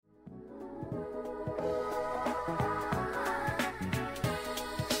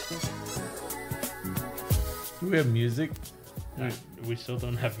we have music? We still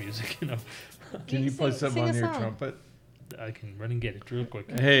don't have music, Can you play something on your trumpet? I can run and get it real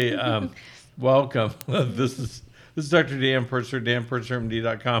quick. Hey, welcome. This is Dr. Dan Purser,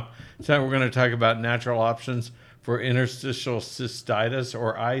 danpursermd.com. Tonight we're going to talk about natural options for interstitial cystitis,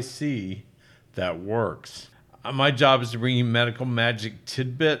 or IC, that works. My job is to bring you medical magic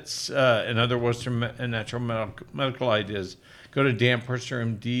tidbits and other Western and natural medical ideas. Go to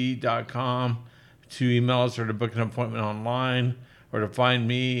danpursermd.com to email us or to book an appointment online or to find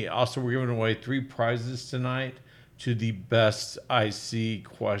me. Also, we're giving away 3 prizes tonight to the best IC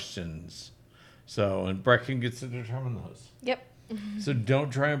questions. So, and Brecken gets to determine those. Yep. So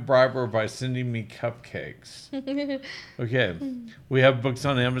don't try and bribe her by sending me cupcakes. Okay. We have books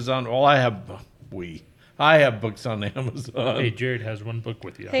on Amazon. Well, I have books on Amazon. Hey, Jared has one book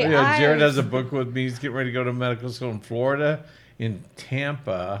with you. Hey, Yeah, Jared has a book with me. He's getting ready to go to medical school in Florida, in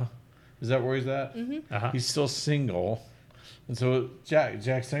Tampa. Is that where he's at? Mm-hmm. Uh-huh. He's still single. And so,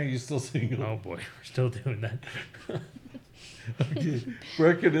 Jackson, are you still single? Oh, boy. We're still doing that. Okay.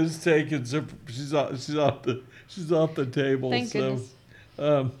 Brecken is taken. So she's off the table. Thank goodness.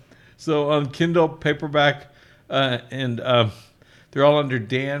 So on Kindle, paperback, and they're all under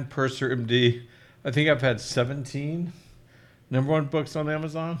Dan Purser MD. I think I've had 17 number 1 books on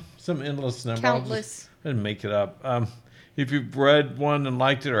Amazon. Some endless number. Countless. I didn't make it up. If you've read one and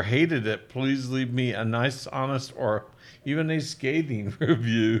liked it or hated it, please leave me a nice, honest, or even a scathing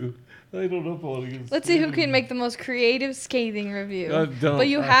review. I don't know if I want to get Let's see who can make the most creative scathing review. But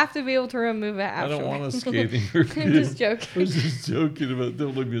you have to be able to remove it I after. don't want a scathing review. I'm just joking. I was just joking about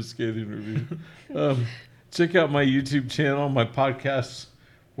don't leave me a scathing review. Check out my YouTube channel, my podcasts.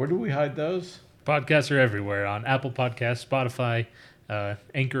 Where do we hide those? Podcasts are everywhere on Apple Podcasts, Spotify.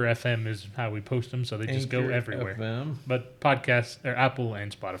 Anchor FM is how we post them, so they just go Anchor everywhere. FM. But podcasts, or Apple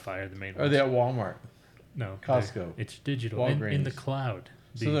and Spotify are the main Are ones. they at Walmart? No. Costco? It's digital. In the Walgreens. cloud.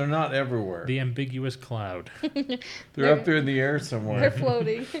 So they're not everywhere. The ambiguous cloud. They're up there in the air somewhere. They're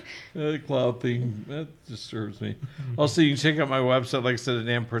floating. The cloud thing, that disturbs me. Also, you can check out my website, like I said, at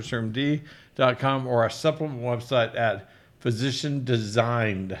danpursermd.com, or our supplement website at Physician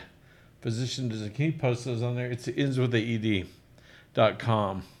Designed. Can you post those on there? It ends with the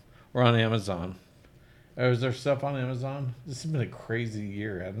ed.com, or on Amazon. Is there stuff on Amazon? This has been a crazy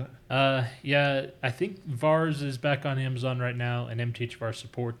year, hasn't it? Yeah, I think VARS is back on Amazon right now, and MTHVAR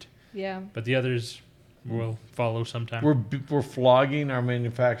support. Yeah. But the others will follow sometime. We're flogging our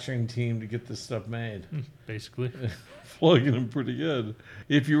manufacturing team to get this stuff made. Basically. Flogging them pretty good.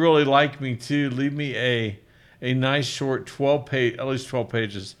 If you really like me too, leave me a nice short 12-page, at least 12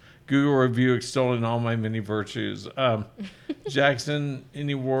 pages, Google review extolling all my many virtues. Jackson,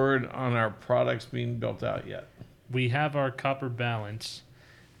 any word on our products being built out yet? We have our copper balance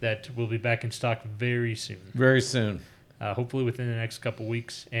that will be back in stock very soon. Very soon. Hopefully within the next couple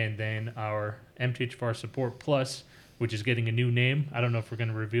weeks. And then our MTHFR Support Plus, which is getting a new name. I don't know if we're going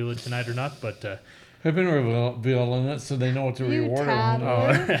to reveal it tonight or not, but... I've been revealing it so they know what to reward them.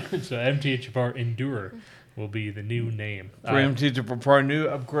 So MTHFR Endure will be the new name. For our new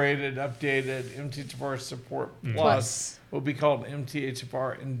upgraded, updated MTHFR Support Plus will be called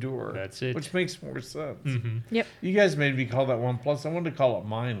MTHFR Endure. That's it. Which makes more sense. Mm-hmm. Yep. You guys made me call that one plus. I wanted to call it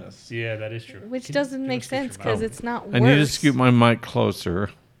minus. Yeah, that is true. Which doesn't make sense because it's not worse. I need to scoot my mic closer,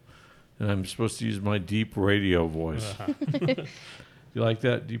 and I'm supposed to use my deep radio voice. You like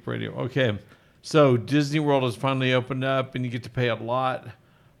that? Deep radio. Okay. So Disney World has finally opened up, and you get to pay a lot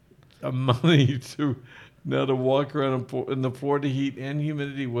of money to walk around in the Florida heat and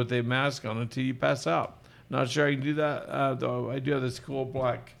humidity with a mask on until you pass out. Not sure I can do that, though I do have this cool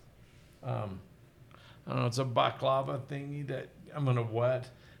black, I don't know, it's a baklava thingy that I'm going to wet.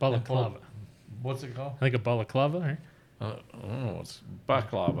 Balaclava. What's it called? I think a balaclava, right? I don't know, it's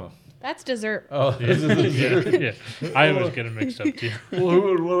baklava. That's dessert. Oh, this is dessert? Yeah. I always get them mixed up, too. Well, who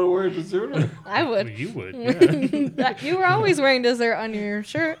would want to wear dessert? I would. Well, you would, yeah. You were always wearing dessert on your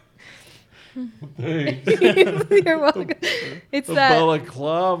shirt. Thanks. You're welcome. It's A that.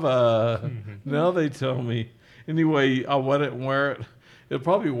 balaclava. Now they tell me. Anyway, I'll wet it and wear it. It'll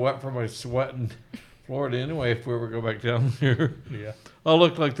probably be wet from my sweat in Florida anyway if we ever go back down there. Yeah. I'll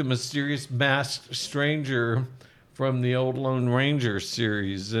look like the mysterious masked stranger from the old Lone Ranger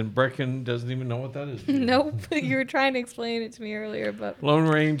series, and Brecken doesn't even know what that is. Nope. You were trying to explain it to me earlier, but Lone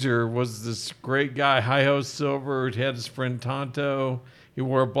Ranger was this great guy, hi-ho silver. He had his friend Tonto. He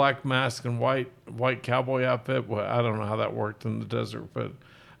wore a black mask and white cowboy outfit. Well, I don't know how that worked in the desert, but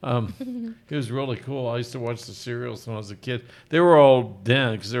it was really cool. I used to watch the serials when I was a kid. They were all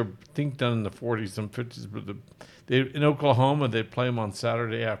done because they were, I think, done in the 40s and 50s. But in Oklahoma, they'd play them on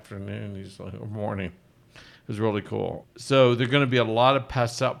Saturday afternoon, usually, or morning. It was really cool. So there are going to be a lot of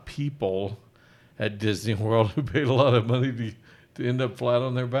passed out people at Disney World who paid a lot of money to end up flat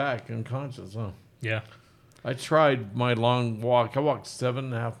on their back, unconscious. Huh? Yeah. I tried my long walk. I walked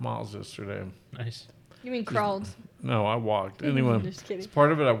 7.5 miles yesterday. Nice. You mean crawled? No, I walked. Anyway, Just kidding. as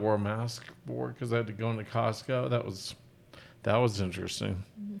part of it, I wore a mask for because I had to go into Costco. That was interesting.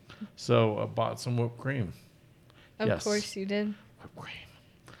 So I bought some whipped cream. Of course you did. Whipped cream.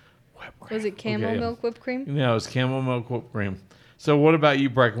 Whipped cream. Was it camel milk whipped cream? Yeah, it was camel milk whipped cream. So what about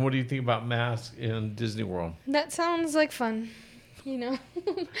you, Brecken? What do you think about masks in Disney World? That sounds like fun. You know.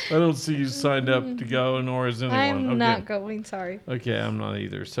 I don't see you signed up to go, nor is anyone. I'm not going. Sorry. Okay, I'm not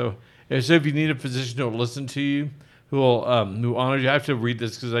either. So if you need a physician who will listen to you, who honors you, I have to read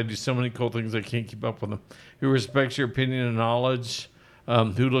this because I do so many cool things I can't keep up with them. Who respects your opinion and knowledge,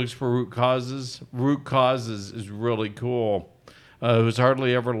 who looks for root causes. Root causes is really cool. Who's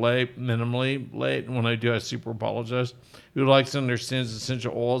hardly ever late, minimally late. And when I do, I super apologize. Who likes and understands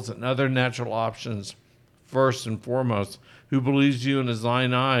essential oils and other natural options first and foremost. Who believes you in his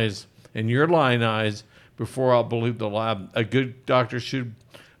lying eyes and your lying eyes before I'll believe the lab. A good doctor should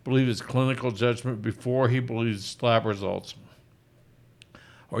believe his clinical judgment before he believes lab results.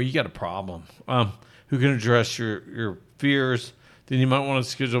 Or you got a problem. Who can address your fears. Then you might want to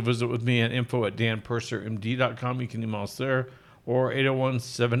schedule a visit with me at info@danpursermd.com. You can email us there. Or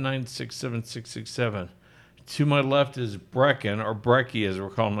 801-796-7667. To my left is Brecken, or Brecky as we're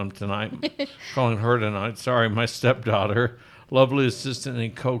calling him tonight. Calling her tonight. Sorry, my stepdaughter. Lovely assistant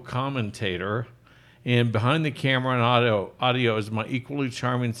and co-commentator. And behind the camera and audio is my equally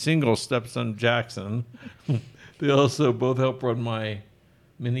charming single stepson, Jackson. They also both help run my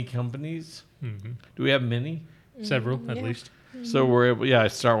mini companies. Mm-hmm. Do we have many? Several, at least. So we're able, I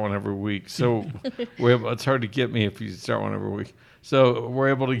start one every week. So it's hard to get me if you start one every week. So we're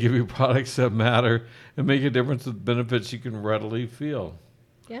able to give you products that matter and make a difference with benefits you can readily feel.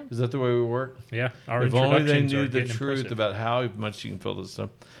 Yeah. Is that the way we work? Yeah. Our if only they introductions knew are the getting truth impressive. about how much you can feel this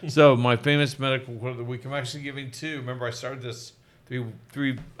stuff. So my famous medical quote of the week, I'm actually giving two. Remember, I started this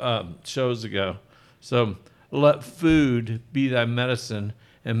three shows ago. So let food be thy medicine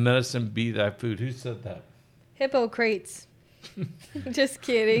and medicine be thy food. Who said that? Hippocrates. Just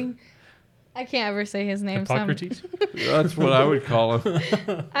kidding. I can't ever say his name. Hippocrates? That's what I would call him.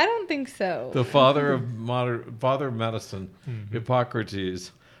 I don't think so. The father of medicine,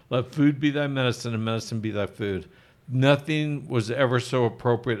 Hippocrates. Let food be thy medicine and medicine be thy food. Nothing was ever so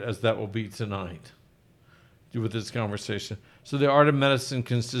appropriate as that will be tonight with this conversation. So the art of medicine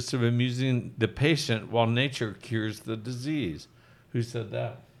consists of amusing the patient while nature cures the disease. Who said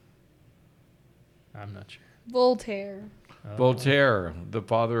that? I'm not sure. Voltaire. Voltaire, the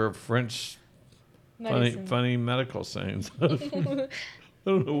father of French Medicine. funny medical sayings. I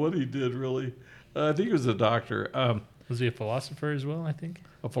don't know what he did, really. I think he was a doctor. Was he a philosopher as well, I think?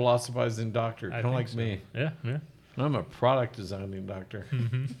 A philosophizing doctor, kind of like so. me. Yeah. I'm a product designing doctor.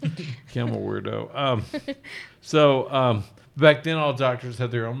 I'm a weirdo. So back then, all doctors had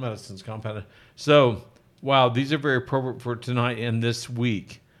their own medicines compounded. So, wow, these are very appropriate for tonight and this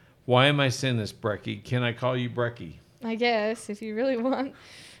week. Why am I saying this, Brecky? Can I call you Brecky? I guess, if you really want.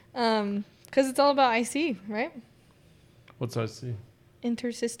 Because it's all about IC, right? What's IC?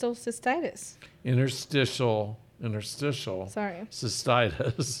 Interstitial cystitis. Interstitial Sorry.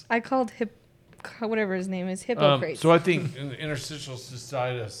 cystitis. I called whatever his name is, Hippocrates. So I think interstitial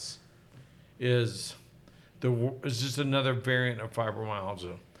cystitis is just another variant of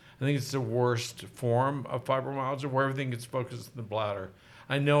fibromyalgia. I think it's the worst form of fibromyalgia where everything gets focused in the bladder.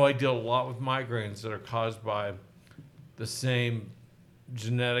 I know I deal a lot with migraines that are caused by the same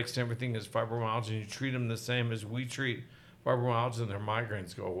genetics and everything as fibromyalgia, and you treat them the same as we treat fibromyalgia, and their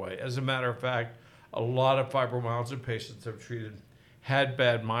migraines go away. As a matter of fact, a lot of fibromyalgia patients I've treated had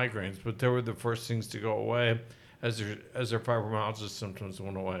bad migraines, but they were the first things to go away as their fibromyalgia symptoms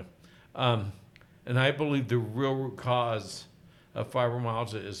went away. And I believe the real root cause of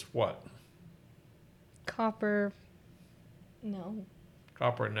fibromyalgia is what? Copper. No.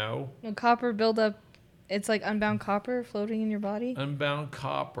 Copper, no. No, copper buildup. It's like unbound copper floating in your body. Unbound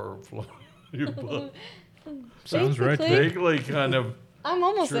copper floating in your blood. Sounds right. Vaguely kind of I'm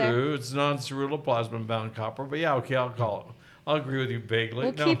almost true. there. It's non-ceruloplasmin bound copper, but yeah, okay, I'll call it. I'll agree with you vaguely.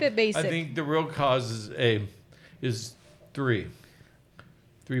 We'll keep it basic. I think the real cause is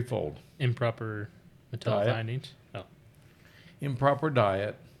threefold. Improper methylphenidate. Oh. Improper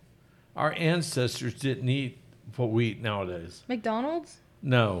diet. Our ancestors didn't eat what we eat nowadays. McDonald's?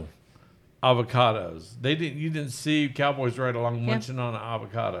 No. Avocados. You didn't see cowboys right along munching on an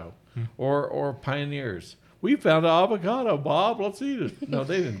avocado. Or pioneers. We found an avocado, Bob. Let's eat it. No,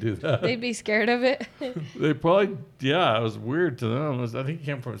 they didn't do that. They'd be scared of it. They probably, yeah, it was weird to them. I think it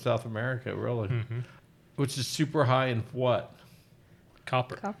came from South America, really, which is super high in what?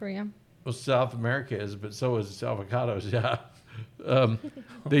 Copper. Copper, yeah. Well, South America is, but so is avocados, yeah.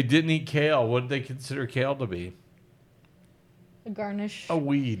 They didn't eat kale. What did they consider kale to be? A garnish. A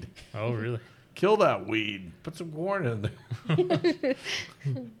weed. Oh, really? Kill that weed. Put some corn in there.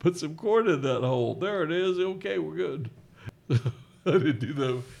 Put some corn in that hole. There it is. Okay, we're good. I didn't do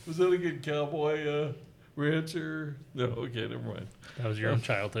that. Was that a good cowboy rancher? No, okay, never mind. That was your own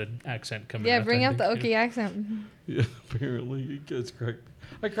childhood accent coming Yeah, out. bring I out the think. Okie accent. Yeah, apparently you guys cracked.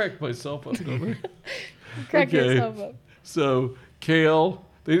 I cracked myself up, don't I? Crack Okay. yourself up. So kale.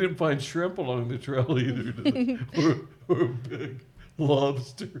 They didn't find shrimp along the trail either, did they? or a big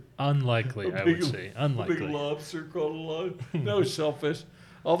lobster. Unlikely, I would say. A big Unlikely. lobster crawled along. No shellfish.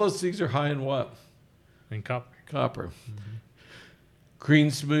 All those things are high in what? And copper. Copper. Green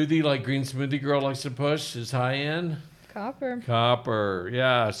smoothie, like Green Smoothie Girl likes to push, is high in Copper. copper.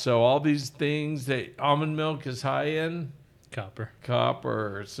 Yeah. So all these things that almond milk is high in Copper.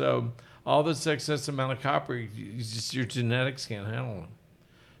 copper. So all this excess amount of copper, just your genetics can't handle it.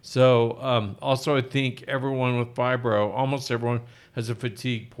 So also, I think everyone with fibro, almost everyone has a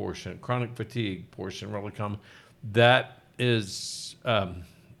fatigue portion, chronic fatigue portion, really common. That is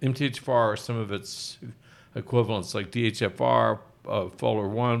MTHFR or some of its equivalents, like DHFR, Fuller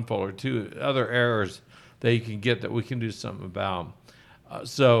 1, Fuller 2, other errors that you can get that we can do something about.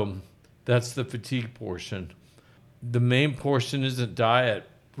 So that's the fatigue portion. The main portion isn't diet,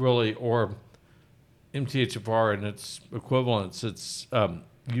 really, or MTHFR and its equivalents. It's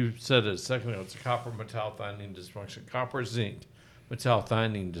you said it a second ago. It's a copper metallothionein dysfunction. Copper zinc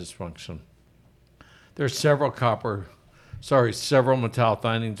metallothionein dysfunction. There are several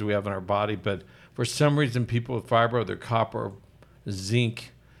metallothioneins we have in our body, but for some reason, people with fibro, they're copper,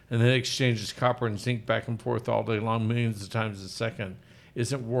 zinc, and then it exchanges copper and zinc back and forth all day long, millions of times a second,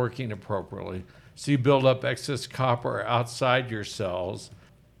 isn't working appropriately. So you build up excess copper outside your cells,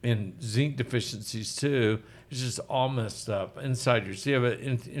 and zinc deficiencies too. It's just all messed up inside your. So you have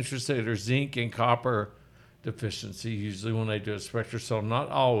an intracellular zinc and copper deficiency usually when they do a SpectraCell, not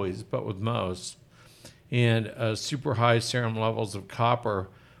always, but with most. And super high serum levels of copper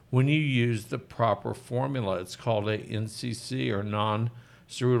when you use the proper formula. It's called a NCC, or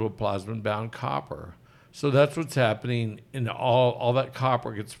non-ceruloplasmin bound copper. So that's what's happening, in all that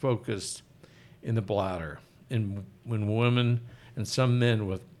copper gets focused in the bladder, when women and some men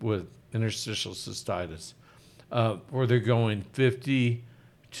with interstitial cystitis, where they're going 50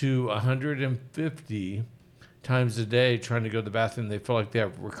 to 150 times a day trying to go to the bathroom. They feel like they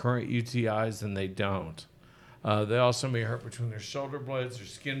have recurrent UTIs, and they don't. They also may hurt between their shoulder blades. Their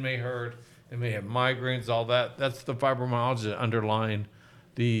skin may hurt. They may have migraines, all that. That's the fibromyalgia underlying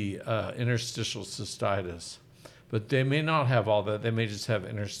the interstitial cystitis. But they may not have all that. They may just have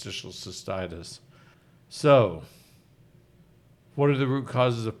interstitial cystitis. So, what are the root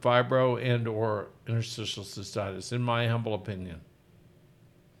causes of fibro and or interstitial cystitis, in my humble opinion?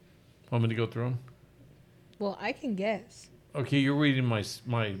 Want me to go through them? Well, I can guess. Okay, you're reading my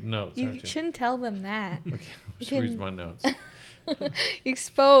notes, You aren't you? shouldn't tell them that. Okay, let's can- read my notes.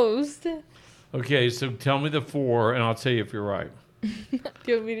 Exposed. Okay, so tell me the 4, and I'll tell you if you're right. Do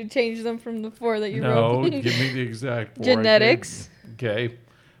you want me to change them from the 4 that you No, wrote? give me the exact 4. Genetics. Okay,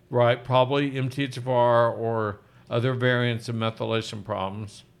 right, probably MTHFR or other variants of methylation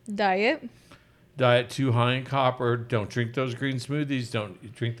problems. Diet. Diet too high in copper. Don't drink those green smoothies.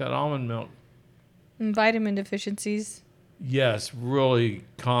 Don't drink that almond milk. And vitamin deficiencies. Yes, really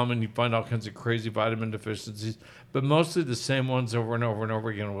common. You find all kinds of crazy vitamin deficiencies, but mostly the same ones over and over and over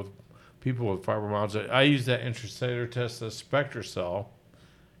again with people with fibromyalgia. I use that intracellular test, the SpectraCell.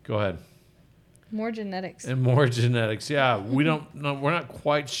 Go ahead. More genetics. And more genetics. Yeah, we don't know. We're not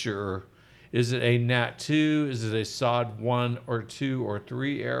quite sure. Is it a NAT2? Is it a SOD1 or 2 or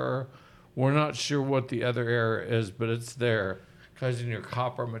 3 error? We're not sure what the other error is, but it's there, causing your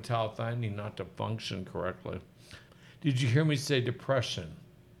copper metallothionein not to function correctly. Did you hear me say depression?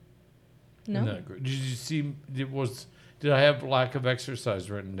 No. In that group? Did you see? Did I have lack of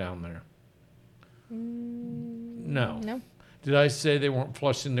exercise written down there? No. No. Did I say they weren't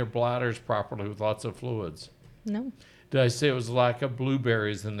flushing their bladders properly with lots of fluids? No. Did I say it was lack of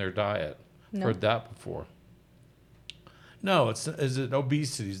blueberries in their diet? No. Heard that before. No, is it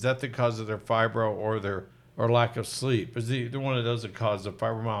obesity? Is that the cause of their fibro or lack of sleep? Is either one of those a cause of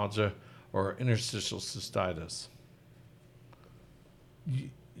fibromyalgia or interstitial cystitis?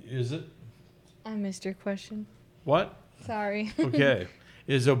 Is it? I missed your question. What? Sorry. Okay.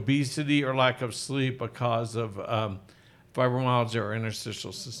 Is obesity or lack of sleep a cause of fibromyalgia or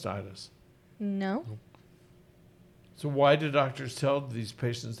interstitial cystitis? No, So why do doctors tell these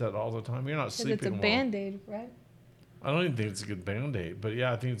patients that all the time? You're not because sleeping it's a well. Band-Aid, right? I don't even think it's a good Band-Aid, but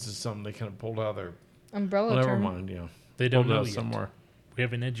yeah, I think it's just something they kind of pulled out of their. Umbrella Well, never term. mind. Yeah, They don't pulled it know out yet. somewhere. We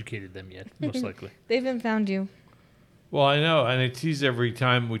haven't educated them yet, most likely. They haven't found you. Well, I know, and I tease every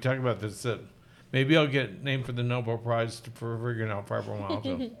time we talk about this that maybe I'll get named for the Nobel Prize for figuring out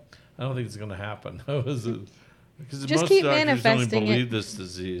fibromyalgia. I don't think it's going to happen. Because Just most keep doctors don't manifesting even it. believe this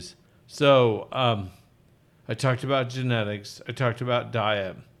disease. So I talked about genetics. I talked about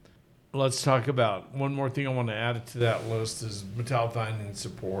diet. Let's talk about one more thing I want to add to that list is metallothionein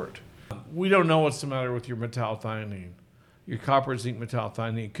support. We don't know what's the matter with your metallothionein. Your copper, zinc,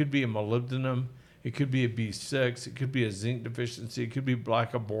 metallothionein. It could be a molybdenum. It could be a B6. It could be a zinc deficiency. It could be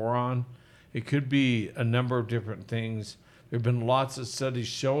lack of boron. It could be a number of different things. There have been lots of studies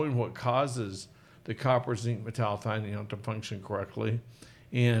showing what causes the copper, zinc, metallothionein not to function correctly.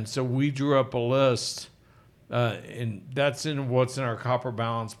 And so we drew up a list, and that's in what's in our copper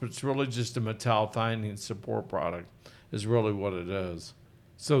balance, but it's really just a metallothionein support product is really what it is.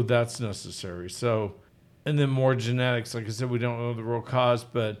 So that's necessary. So, and then more genetics. Like I said, we don't know the real cause,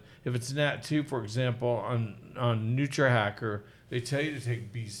 but if it's NAT2, for example, on NutriHacker, they tell you to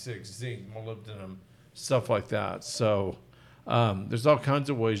take B6, zinc, molybdenum, stuff like that. So there's all kinds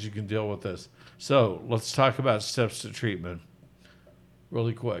of ways you can deal with this. So let's talk about steps to treatment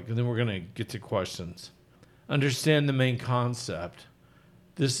really quick, and then we're going to get to questions. Understand the main concept.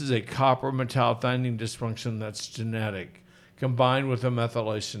 This is a copper metallothionein dysfunction that's genetic, combined with a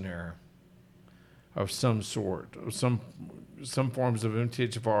methylation error of some sort, some forms of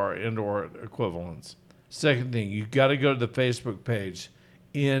MTHFR and or equivalents. Second thing, you got to go to the Facebook page,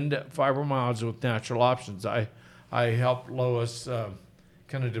 End Fibromyalgia with Natural Options. I helped Lois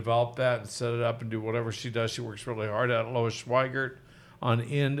kind of develop that and set it up and do whatever she does. She works really hard at it. Lois Schweigert on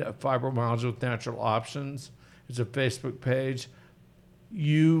End Fibromyalgia with Natural Options. It's a Facebook page.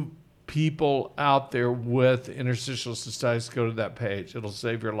 You people out there with interstitial cystitis, go to that page. It'll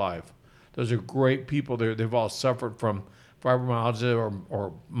save your life. Those are great people there. They've all suffered from fibromyalgia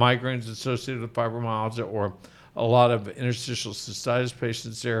or migraines associated with fibromyalgia or a lot of interstitial cystitis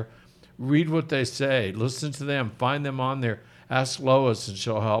patients there. Read what they say. Listen to them. Find them on there. Ask Lois and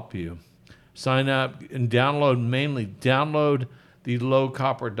she'll help you. Sign up and download the low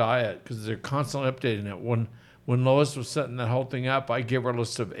copper diet because they're constantly updating it. When Lois was setting that whole thing up, I gave her a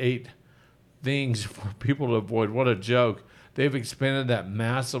list of 8 things for people to avoid. What a joke. They've expanded that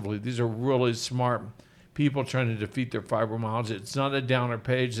massively. These are really smart people trying to defeat their fibromyalgia. It's not a downer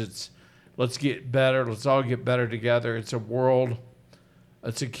page. It's let's get better. Let's all get better together. It's a world.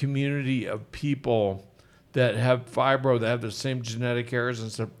 It's a community of people that have fibro, that have the same genetic errors and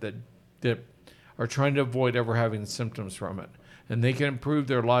stuff that are trying to avoid ever having symptoms from it. And they can improve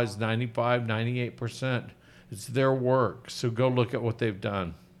their lives 95, 98%. It's their work. So go look at what they've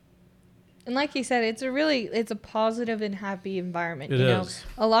done. And like you said, it's a positive and happy environment. It you know, is.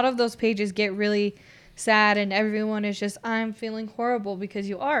 a lot of those pages get really sad and everyone is just, I'm feeling horrible because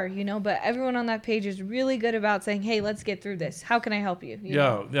you are, you know, but everyone on that page is really good about saying, hey, let's get through this. How can I help you? You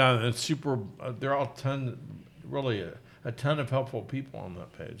know? Yeah, it's super. They're all really a ton of helpful people on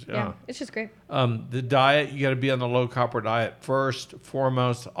that page. Yeah. It's just great. The diet, you got to be on the low copper diet first,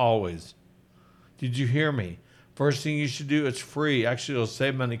 foremost, always. Did you hear me? First thing you should do, it's free. Actually, it'll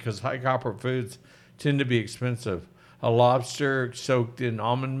save money because high copper foods tend to be expensive. A lobster soaked in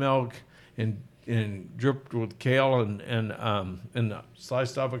almond milk and dripped with kale and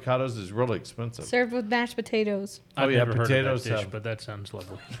sliced avocados is really expensive. Served with mashed potatoes. Oh, I've yeah, never potatoes heard of that dish, have- but that sounds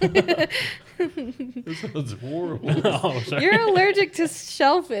lovely. This sounds horrible. Oh, sorry. You're allergic to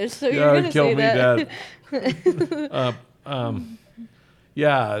shellfish, so you're Yeah, going to kill say me, that. Dad.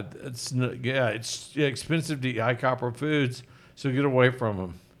 Yeah, it's expensive to eat high copper foods, so get away from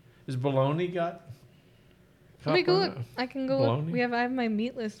them. Is bologna got? Let me go copper? look. I can go look. Bologna? I have my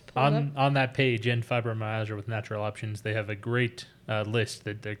meat list pulled up. On that page, End Fibromyalgia with Natural Options, they have a great list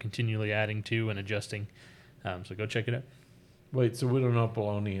that they're continually adding to and adjusting. So go check it out. Wait, so we don't know if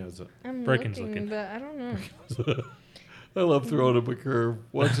bologna has it. I'm Breakin's looking, looking. but I don't know. I love throwing up a curve,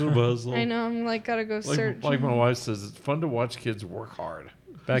 watching them hustle. I know. I'm like, gotta go search. Like my wife says, it's fun to watch kids work hard.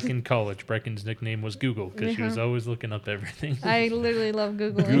 Back in college, Brecken's nickname was Google because she was always looking up everything. I literally love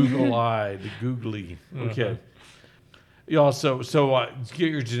Googling. Google-eyed, googly. Okay. You also, get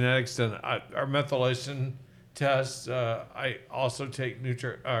your genetics done. Our methylation test, I also take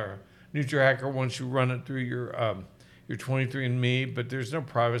NutriHacker once you run it through your 23andMe, but there's no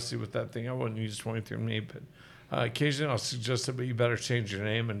privacy with that thing. I wouldn't use 23andMe, but Occasionally I'll suggest it, but you better change your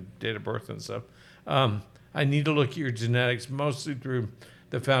name and date of birth and stuff. I need to look at your genetics mostly through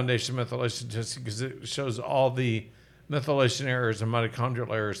the foundation methylation testing because it shows all the methylation errors and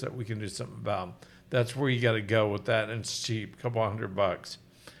mitochondrial errors that we can do something about. That's where you got to go with that, and it's cheap, a couple $100.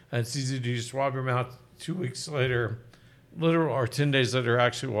 And it's easy to do. You swab your mouth 2 weeks later, literal or 10 days later,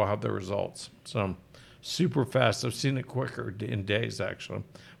 actually, we'll have the results. So super fast. I've seen it quicker in days, actually,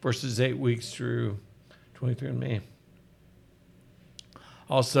 versus 8 weeks through 23andMe.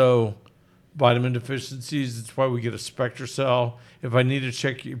 Also, vitamin deficiencies. That's why we get a SpectraCell. If I need to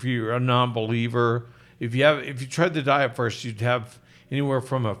check if you're a non-believer, if you tried the diet first, you'd have anywhere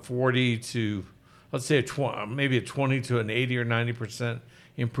from a 40 to, let's say, maybe a 20 to an 80 or 90%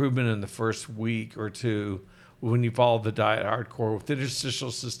 improvement in the first week or two when you follow the diet hardcore. With interstitial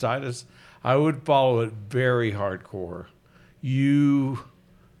cystitis, I would follow it very hardcore. You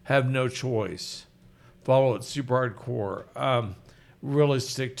have no choice. Follow it super hardcore. Really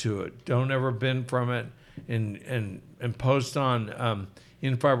stick to it. Don't ever bend from it, and post on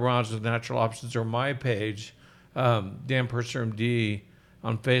in Fibromyalgia with Natural Options or my page, Dan Purser MD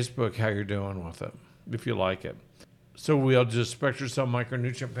on Facebook, how you're doing with it, if you like it. So we'll just SpectraCell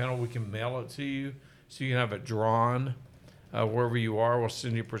micronutrient panel. We can mail it to you so you can have it drawn wherever you are. We'll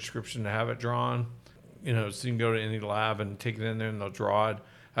send you a prescription to have it drawn. So you can go to any lab and take it in there and they'll draw it.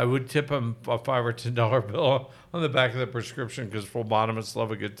 I would tip them a $5 or $10 bill on the back of the prescription because phlebotomists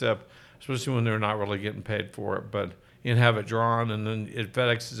love a good tip, especially when they're not really getting paid for it. But you can have it drawn, and then it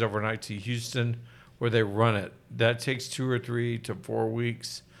FedExes overnight to Houston where they run it. That takes 2 or 3 to 4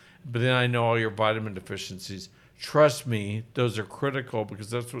 weeks. But then I know all your vitamin deficiencies. Trust me, those are critical because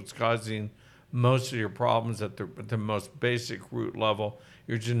that's what's causing most of your problems at the most basic root level,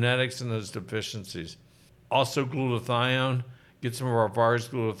 your genetics and those deficiencies. Also, glutathione. Get some of our virus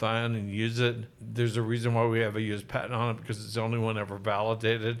glutathione and use it. There's a reason why we have a US patent on it because it's the only one ever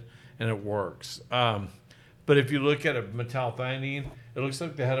validated and it works. But if you look at a metallothionein, it looks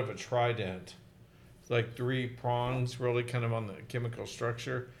like the head of a trident. It's like 3 prongs really kind of on the chemical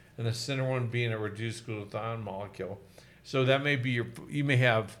structure, and the center one being a reduced glutathione molecule. So that may be you may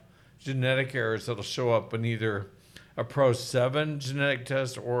have genetic errors that'll show up in either a Pro7 genetic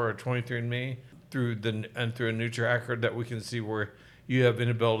test or a 23andMe through a NutriAccurate that we can see where you have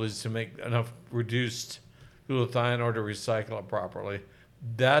inabilities to make enough reduced glutathione or to recycle it properly.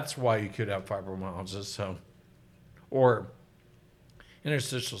 That's why you could have fibromyalgia, or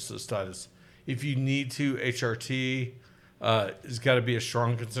interstitial cystitis. If you need to, HRT has got to be a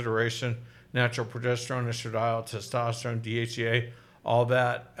strong consideration. Natural progesterone, estradiol, testosterone, DHEA, all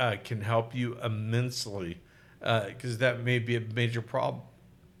that can help you immensely because that may be a major problem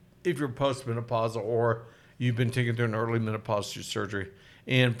if you're postmenopausal or you've been taken through an early menopause through surgery.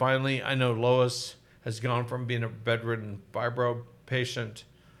 And finally, I know Lois has gone from being a bedridden fibro patient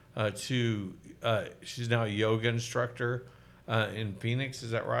to she's now a yoga instructor in Phoenix. Is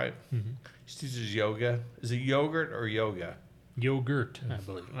that right? Mm-hmm. She teaches yoga. Is it yogurt or yoga? Yogurt, I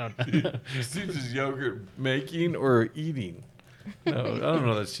believe. She teaches yogurt making or eating. No, I don't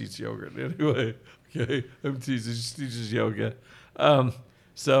know that she teaches yogurt. Anyway, okay, I'm teasing. She teaches yoga.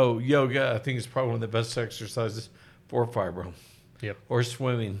 So yoga, I think, is probably one of the best exercises for fibro. Yep. Or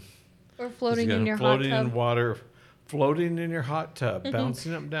swimming. Or floating in your hot Floating tub. in water. Floating in your hot tub.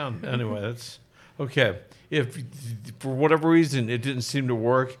 Bouncing up and down. Anyway, that's okay. If for whatever reason it didn't seem to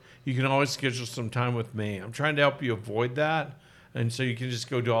work, you can always schedule some time with me. I'm trying to help you avoid that. And so you can just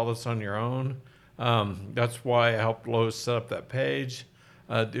go do all this on your own. That's why I helped Lois set up that page.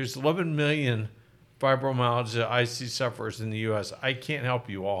 There's 11 million fibromyalgia IC sufferers in the U.S. I can't help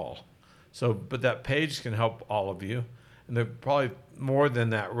you all. But that page can help all of you. And there probably more than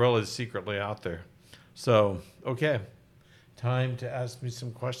that really secretly out there. So, okay. Time to ask me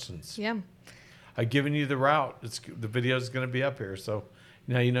some questions. Yeah. I've given you the route. The video is going to be up here. So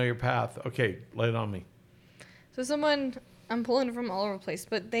now you know your path. Okay, lay it on me. So someone, I'm pulling from all over the place,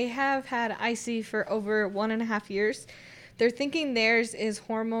 but they have had IC for over 1.5 years. They're thinking theirs is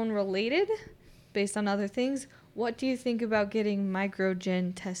hormone related based on other things. What do you think about getting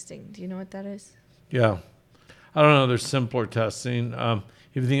microgen testing? Do you know what that is? Yeah. I don't know. There's simpler testing. If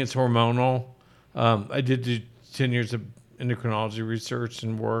you think it's hormonal, I did do 10 years of endocrinology research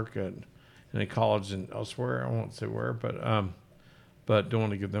and work in a college and elsewhere. I won't say where, but don't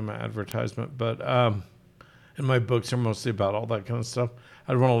want to give them an advertisement. But and my books are mostly about all that kind of stuff.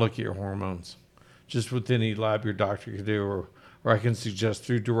 I'd want to look at your hormones, just with any lab your doctor could do, or I can suggest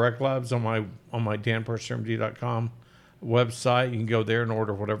through direct labs on my danpursermd.com website. You can go there and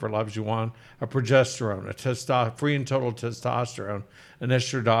order whatever labs you want. A progesterone, free and total testosterone, an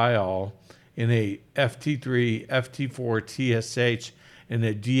estradiol, in a FT3, FT4, TSH, and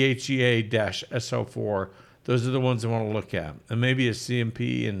a DHEA-SO4. Those are the ones I want to look at. And maybe a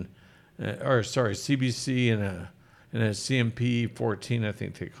CMP and, CBC and a CMP 14, I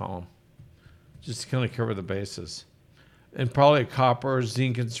think they call them. Just to kind of cover the bases. And probably a copper,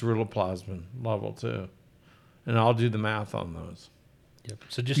 zinc, and ceruloplasmin level too. And I'll do the math on those. Yep.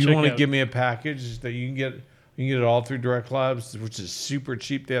 So just You check want to out- give me a package that you can get it all through Direct Labs, which is super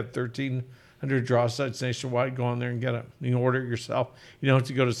cheap. They have 1,300 draw sites nationwide. Go on there and get it. You can order it yourself. You don't have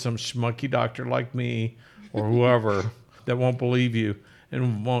to go to some schmucky doctor like me or whoever that won't believe you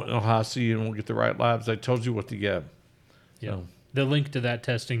and won't hassle you and won't get the right labs. I told you what to get. Yeah. So, The link to that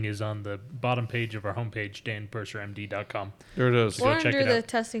testing is on the bottom page of our homepage, danpursermd.com. there it is. Go Or check under it the out.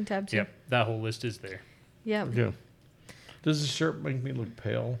 testing tab too. Yep, that whole list is there. Yep. Okay. Does the shirt make me look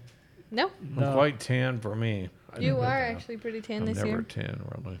pale? No, I'm quite tan for me. I you never are have. actually pretty tan I'm this never year. tan,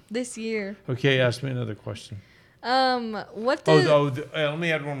 really. This year. Okay, ask me another question. What does Let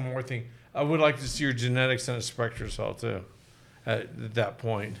me add one more thing. I would like to see your genetics and a SpectraCell too at that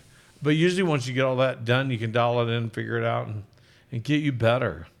point. But usually once you get all that done, you can dial it in, figure it out, and get you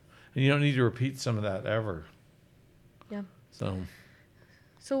better. And you don't need to repeat some of that ever. Yeah.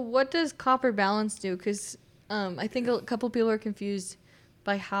 So what does copper balance do? Because I think a couple people are confused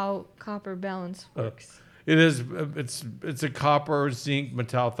by how copper balance works. it is. It's a copper, zinc,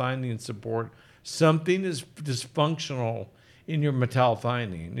 metallothionein support. Something is dysfunctional in your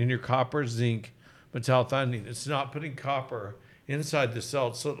metallothionein, in your copper, zinc, metallothionein. It's not putting copper inside the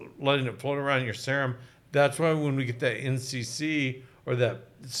cell, so letting it float around your serum. That's why when we get that NCC or that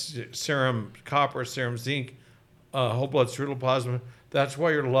serum copper, serum zinc, whole blood ceruloplasmin, that's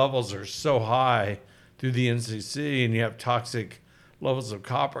why your levels are so high through the NCC and you have toxic levels of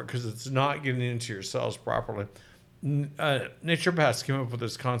copper because it's not getting into your cells properly. Naturopaths came up with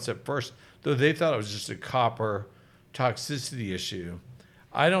this concept first, though they thought it was just a copper toxicity issue.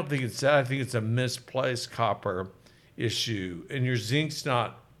 I don't think it's that. I think it's a misplaced copper issue. And your zinc's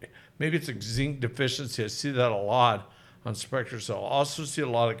not, maybe it's a zinc deficiency. I see that a lot on SpectraCell. I also see a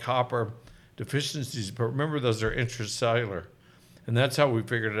lot of copper deficiencies, but remember those are intracellular. And that's how we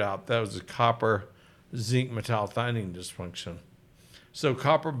figured it out. That was a copper, zinc, metallothionein dysfunction. So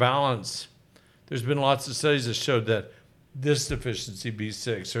copper balance, there's been lots of studies that showed that this deficiency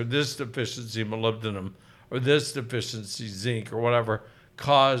B6 or this deficiency molybdenum or this deficiency zinc or whatever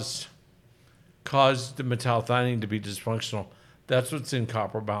caused the metallothionein to be dysfunctional. That's what's in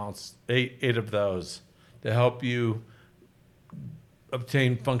copper balance, eight of those to help you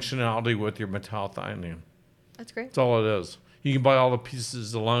obtain functionality with your metallothionein. That's great. That's all it is. You can buy all the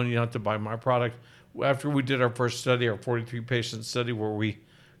pieces alone. You don't have to buy my product. After we did our first study, our 43 patient study where we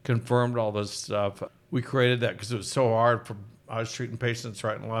confirmed all this stuff, we created that because it was so hard I was treating patients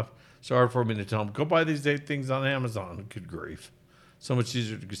right and left. So hard for me to tell them, go buy these 8 things on Amazon. Good grief. So much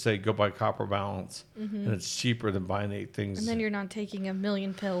easier to say, go buy Copper Balance. And it's cheaper than buying 8 things. And then you're not taking a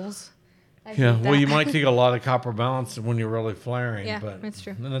million pills. I Yeah, hate well, that. you might take a lot of Copper Balance when you're really flaring. Yeah, but that's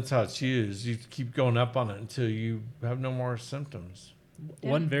true. And that's how it's used. You keep going up on it until you have no more symptoms.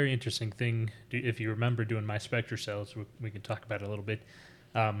 Yeah. One very interesting thing, if you remember doing my SpectraCells, we can talk about it a little bit.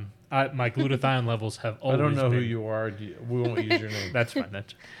 My glutathione levels have I always don't know been, who you are. We won't use your name. That's fine.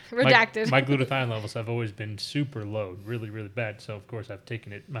 That's Redacted. My glutathione levels have always been super low, really, really bad. So of course I've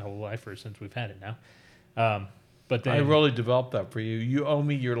taken it my whole life or since we've had it now. But then, I really developed that for you. You owe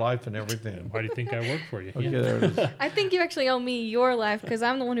me your life and everything. why do you think I work for you? Okay, Yeah. there it is. I think you actually owe me your life because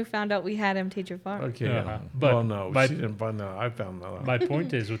I'm the one who found out we had MTHFR. Okay. Uh-huh. But Well, no, my- she didn't find that. I found that out. My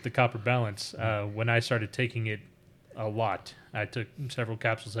point is with the copper balance, when I started taking it a lot, I took several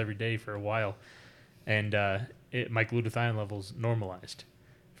capsules every day for a while, and my glutathione levels normalized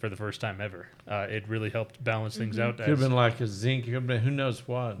for the first time ever. It really helped balance things out. Could have been like a zinc. Could have been who knows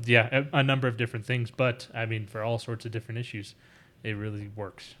what. Yeah, a number of different things, but I mean, for all sorts of different issues, it really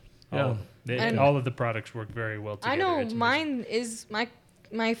works. Yeah. And- All of the products work very well together. I know It's amazing. mine is my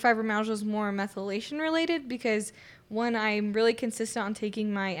fibromyalgia is more methylation related because when I'm really consistent on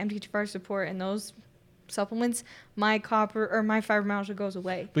taking my MTHFR support and those supplements, my copper or my fibromyalgia goes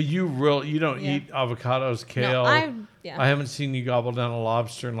away. But you don't Yeah. eat avocados, kale. No, I haven't seen you gobble down a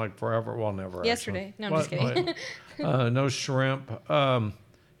lobster in like forever. Well, never. Yesterday. Actually. No, I'm just kidding. What? No shrimp. Yeah.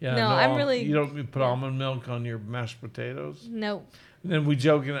 No, I'm really- You don't put almond milk on your mashed potatoes. Nope. And then we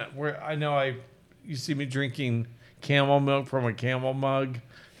joking that you see me drinking camel milk from a camel mug.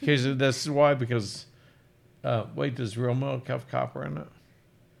 Occasionally, this is why because. Wait, does real milk have copper in it?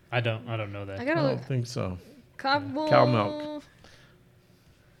 I don't know that. I I gotta look. don't think so. Cow Cow milk.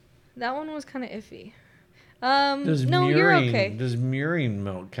 That one was kind of iffy. No, you're okay. Does murine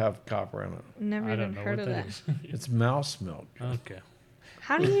milk have copper in it? Never I even don't know heard what of that that. is. It's mouse milk. Okay.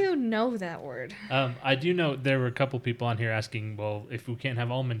 How do you know that word? I do know there were a couple people on here asking, well, if we can't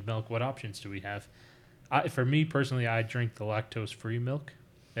have almond milk, what options do we have? For me personally, I drink the lactose-free milk.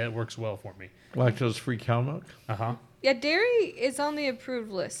 It works well for me. Lactose-free cow milk. Uh-huh. Yeah, dairy is on the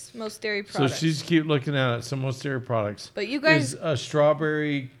approved list. Most dairy So products. she's keep looking at it. Some most dairy products. But you guys, Is a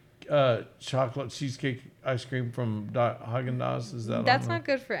strawberry chocolate cheesecake ice cream from Haagen-Dazs. Is that that's on not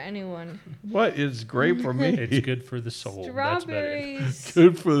good for anyone. what is great for me? It's good for the soul. That's better. Strawberries.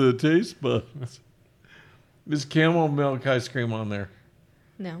 Good for the taste buds. Is camel milk ice cream on there?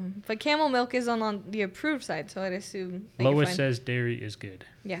 No, but camel milk is on the approved side, so I'd assume. that you're Lois fine. says dairy is good.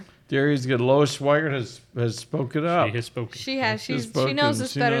 Yeah, Dairy's good. Lois Schweigert has spoken up. She has spoken. she has. Has She knows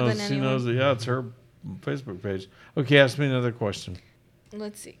this better than She anyone. knows it. Yeah, it's her Facebook page. Okay, ask me another question.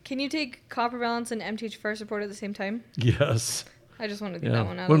 Let's see. Can you take copper balance and MTHFR support at the same time? Yes. I just wanted to get that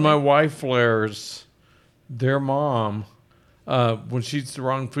one Yeah. out. When of my the way. wife flares, their mom, when she eats the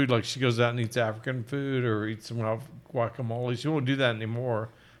wrong food, like she goes out and eats African food or eats some guacamole, she won't do that anymore.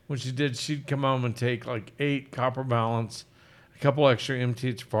 When she did, she'd come home and take like 8 copper balance, a couple extra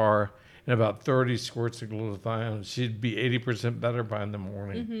MTHFR, and about 30 squirts of glutathione. She'd be 80% better by in the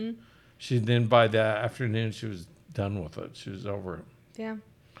morning. Mm-hmm. She then by the afternoon she was done with it. She was over it. Yeah.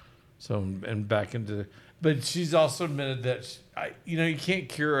 So and back into, but she's also admitted that you can't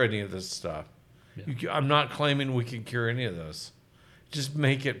cure any of this stuff. Yeah. I'm not claiming we can cure any of this. Just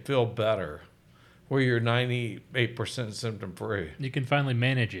make it feel better, where you're 98% symptom free. You can finally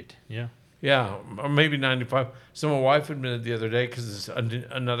manage it. Yeah. Yeah, or maybe 95. So my wife admitted the other day, because it's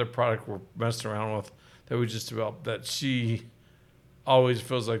another product we're messing around with that we just developed, that she always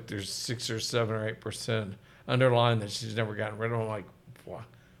feels like there's 6 or 7 or 8% underlying that she's never gotten rid of. I'm like, what?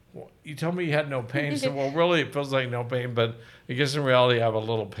 You told me you had no pain. So, well, really, it feels like no pain, but I guess in reality, I have a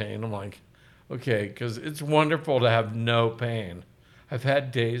little pain. I'm like, okay, because it's wonderful to have no pain. I've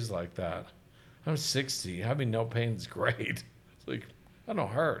had days like that. I'm 60. Having no pain is great. It's like, I don't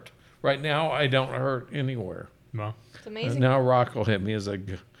hurt. Right now, I don't hurt anywhere. Well, It's amazing. Now rock will hit me as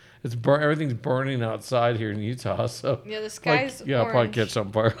everything's burning outside here in Utah. So Yeah, the sky's I'll probably orange, catch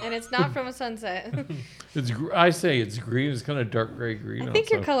on fire. and it's not from a sunset. I say it's green. It's kind of dark gray green. I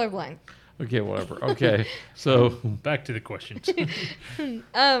think you're outside. colorblind. Okay, whatever. Okay, so back to the questions.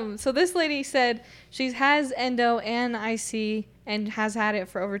 So this lady said she has endo and IC and has had it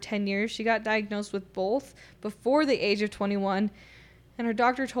for over 10 years. She got diagnosed with both before the age of 21, and her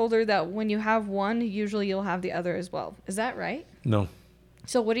doctor told her that when you have one, usually you'll have the other as well. Is that right? no,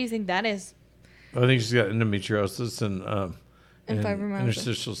 So what do you think that is? I think she's got endometriosis and Fibromyalgia.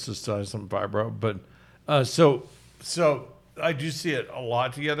 interstitial cystitis and fibro. But so I do see it a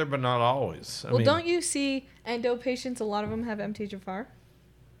lot together, but not always. Well, don't you see endo patients? A lot of them have MTHFR.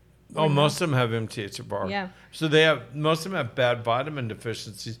 Oh, most of them have MTHFR. Yeah. So most of them have bad vitamin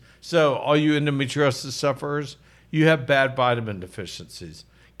deficiencies. So all you endometriosis sufferers, you have bad vitamin deficiencies.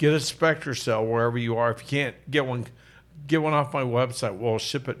 Get a SpectraCell wherever you are. If you can't get one off my website. We'll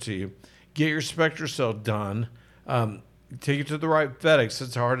ship it to you. Get your SpectraCell done. Take it to the right FedEx.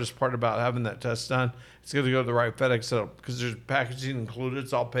 That's the hardest part about having that test done. It's going to go to the right FedEx because there's packaging included.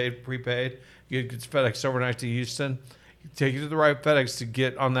 It's all prepaid. It gets FedEx overnight to Houston. Take it to the right FedEx to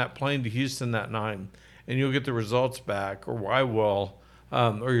get on that plane to Houston that night, and you'll get the results back, or I will,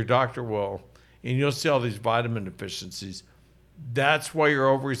 or your doctor will, and you'll see all these vitamin deficiencies. That's why your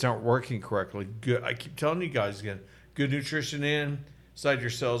ovaries aren't working correctly. Good. I keep telling you guys again, good nutrition inside your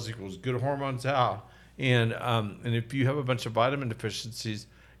cells equals good hormones out. And if you have a bunch of vitamin deficiencies,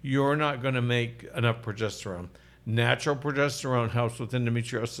 you're not going to make enough progesterone. Natural progesterone helps with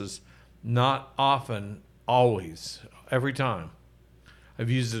endometriosis. Not often, always, every time. I've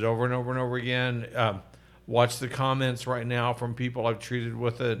used it over and over and over again. Watch the comments right now from people I've treated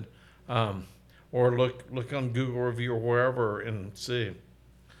with it. Or look on Google review or wherever and see.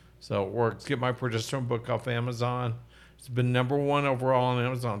 So it works. Get my progesterone book off Amazon. It's been #1 overall on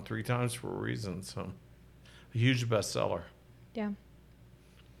Amazon 3 times for a reason. So a huge bestseller. Yeah.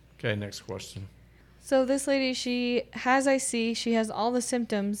 Okay, next question. So this lady, she has IC, she has all the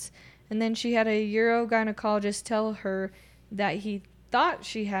symptoms, and then she had a urogynecologist tell her that he thought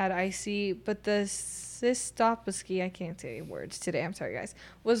she had IC, but the cystoscopy, I can't say words today, I'm sorry guys,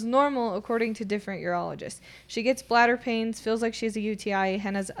 was normal according to different urologists. She gets bladder pains, feels like she has a UTI,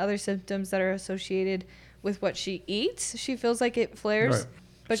 and has other symptoms that are associated with what she eats. She feels like it flares. Right.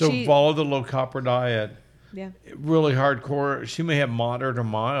 But So she, follow the low copper diet. yeah. Really hardcore. She may have moderate or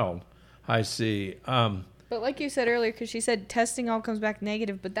mild IC. But like you said earlier, because she said testing all comes back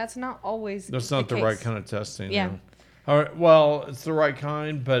negative, but that's not always. That's not the case. right kind of testing. Yeah. no. All right. Well, it's the right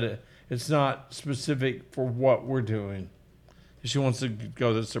kind, but it's not specific for what we're doing. She wants to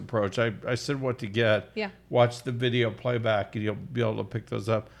go this approach. I said what to get. Yeah. Watch the video playback, and you'll be able to pick those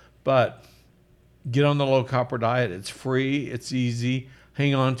up. But get on the low copper diet. It's free. It's easy.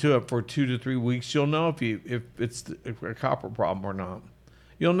 Hang on to it for 2 to 3 weeks. You'll know if it's a copper problem or not.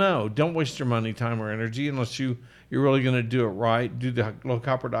 You'll know. Don't waste your money, time, or energy unless you're really going to do it right. Do the low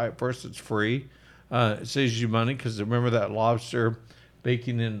copper diet first. It's free. It saves you money because remember that lobster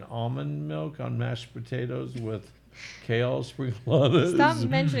baking in almond milk on mashed potatoes with kale sprinkled on it? Stop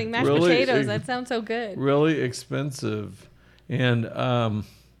mentioning mashed really potatoes. That sounds so good. Really expensive, and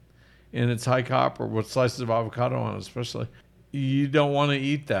it's high copper with slices of avocado on it, especially. You don't want to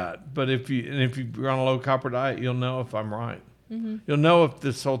eat that, but if you're on a low copper diet, you'll know if I'm right. Mm-hmm. You'll know if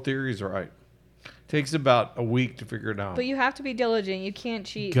this whole theory is right. Takes about a week to figure it out. But you have to be diligent. You can't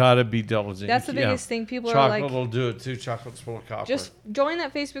cheat. Gotta be diligent. That's the biggest thing. People Chocolate are like, will do it too. Chocolate's full of copper. just join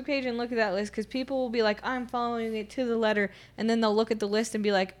that Facebook page and look at that list because people will be like, I'm following it to the letter. And then they'll look at the list and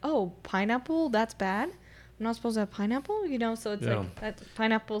be like, oh, pineapple? That's bad? I'm not supposed to have pineapple? So it's like that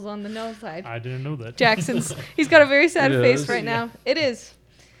pineapple's on the no side. I didn't know that. He's got a very sad It face is. right now. It is.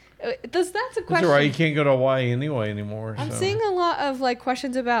 That's a That's question. all right. You can't go to Hawaii anymore. I'm so. seeing a lot of like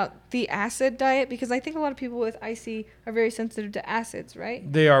questions about the acid diet because I think a lot of people with IC are very sensitive to acids,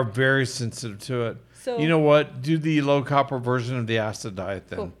 right? They are very sensitive to it. So You know what? Do the low copper version of the acid diet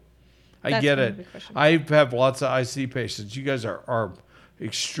then. Cool. I That's get my it. big question. I have lots of IC patients. You guys are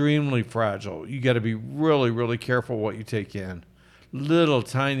extremely fragile. You got to be really, really careful what you take in. Little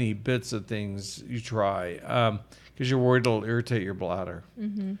tiny bits of things you try because you're worried it'll irritate your bladder.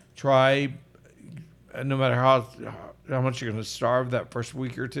 Mm-hmm. Try, no matter how much you're going to starve that first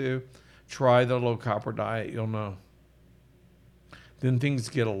week or two, try the low copper diet. You'll know. Then things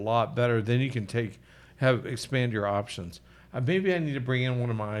get a lot better. Then you can expand your options. Maybe I need to bring in one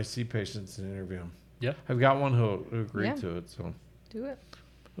of my IC patients and interview him. Yeah. I've got one who agreed Yeah. to it. So Do it.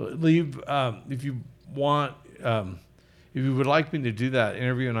 leave if you want. If you would like me to do that,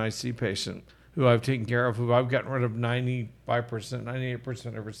 interview an IC patient who I've taken care of, who I've gotten rid of 95%,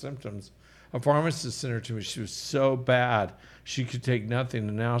 98% of her symptoms. A pharmacist sent her to me. She was so bad she could take nothing,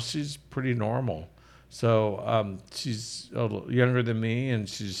 and now she's pretty normal. So she's a little younger than me, and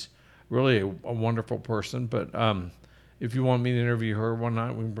she's really a wonderful person. But if you want me to interview her one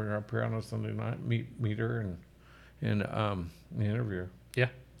night, we can bring her up here on a Sunday night, meet her, and interview her. Yeah.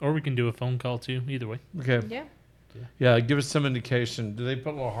 Or we can do a phone call too. Either way. Okay. Yeah. Yeah, give us some indication. Do they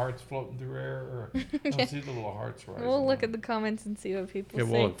put little hearts floating through air? Or I don't see the little hearts rising. We'll look at the comments and see what people Okay,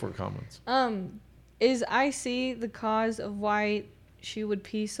 say. we'll look for comments. Is IC the cause of why she would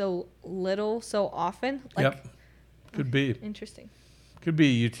pee so little so often? Yep. Could be. Interesting. Could be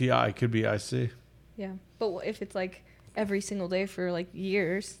UTI. Could be IC. Yeah. But if it's like every single day for like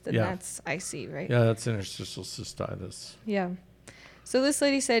years, then Yeah. that's IC, right? Yeah, that's interstitial cystitis. Yeah. So this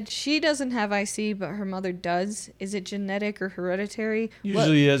lady said she doesn't have IC, but her mother does. Is it genetic or hereditary?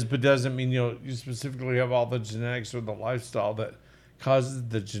 Usually is, but doesn't mean you specifically have all the genetics or the lifestyle that causes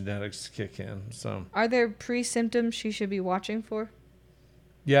the genetics to kick in. So Are there pre-symptoms she should be watching for?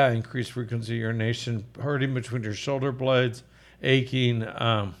 yeah, increased frequency urination, hurting between your shoulder blades, aching,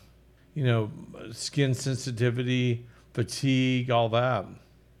 skin sensitivity, fatigue, all that.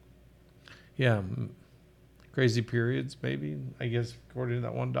 Yeah. Crazy periods, maybe, I guess, according to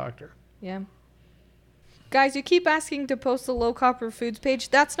that one doctor. Yeah. Guys, you keep asking to post the low copper foods page.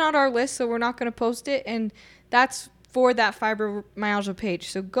 That's not our list, so we're not going to post it. And that's for that fibromyalgia page.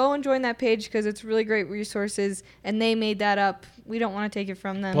 So go and join that page because it's really great resources. And they made that up. We don't want to take it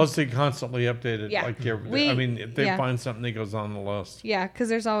from them. Plus, they constantly update it. Yeah. If they find something that goes on the list. Yeah, because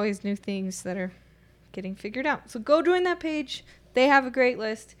there's always new things that are getting figured out. So go join that page. They have a great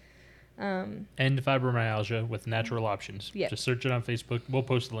list. End fibromyalgia with natural options. Yeah. Just search it on Facebook. We'll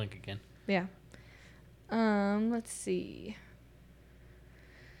post the link again. Yeah. Let's see.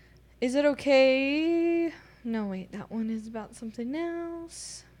 Is it okay? No, wait. That one is about something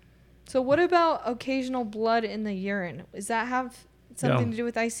else. So what about occasional blood in the urine? Does that have something to do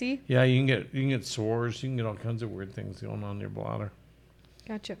with IC? Yeah, you can get sores. You can get all kinds of weird things going on in your bladder.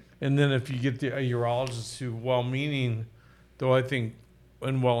 Gotcha. And then if you get a urologist who, well-meaning, though I think,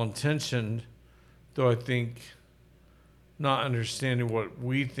 and well-intentioned, though I think not understanding what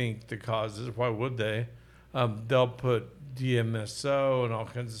we think the cause is, why would they? They'll put DMSO and all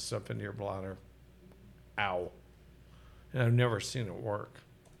kinds of stuff into your bladder. Ow. And I've never seen it work.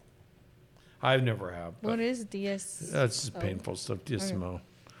 I've never have. What is DS? That's just painful stuff, DSMO.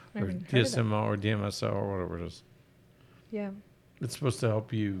 I or haven't heard of that. DSMO or DMSO or whatever it is. Yeah. It's supposed to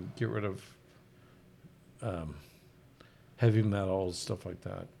help you get rid of heavy metals, stuff like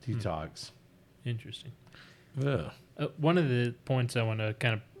that. Detox. Interesting. Yeah. One of the points I want to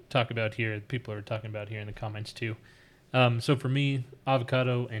kind of talk about here, people are talking about here in the comments too. So for me,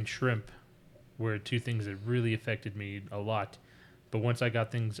 avocado and shrimp were two things that really affected me a lot. But once I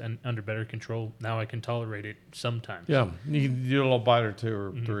got things under better control, now I can tolerate it sometimes. Yeah. You can do a little bite or two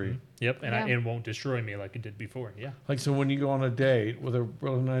or three. Yep, and Yeah. it won't destroy me like it did before. Yeah. Like, so when you go on a date with a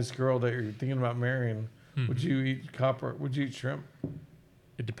really nice girl that you're thinking about marrying, would you eat copper? Would you eat shrimp?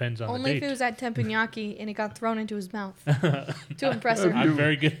 It depends on Only the if date. it was at teppanyaki and it got thrown into his mouth to impress her. I'm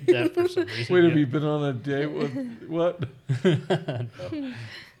very good at that for some reason. Wait, have yeah. you been on a date with what?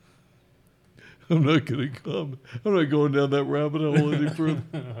 I'm not gonna come. I'm not going down that rabbit hole any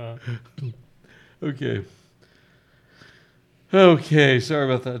further. Okay. Okay,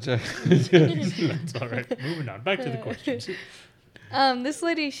 sorry about that, Jack. That's all right. Moving on. Back to the questions. This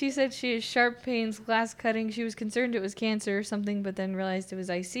lady, she said she has sharp pains, glass cutting. She was concerned it was cancer or something, but then realized it was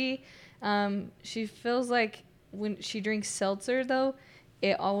IC. She feels like when she drinks seltzer, though,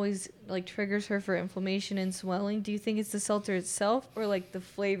 it always like triggers her for inflammation and swelling. Do you think it's the seltzer itself or like the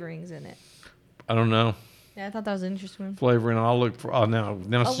flavorings in it? I don't know. Yeah, I thought that was an interesting one. Flavoring. I'll look for. Oh, now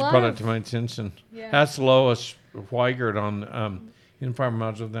she's lot brought it of- to my attention. Yeah. That's Lois Weigert on in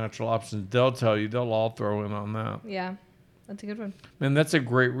Fibromyalgia with Natural Options. They'll tell you. They'll all throw in on that. Yeah, that's a good one. Man, that's a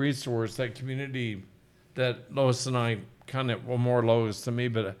great resource. That community that Lois and I kind of, well, more Lois than me,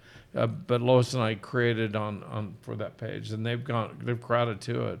 but Lois and I created on for that page, and they've crowded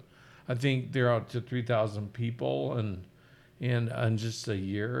to it. I think they're out to 3,000 people, and in just a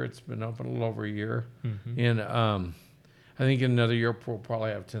year, it's been open a little over a year, and I think in another year we'll probably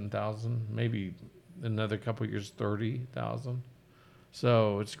have 10,000, maybe another couple of years 30,000.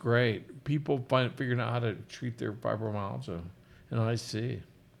 So it's great. People figuring out how to treat their fibromyalgia and IC.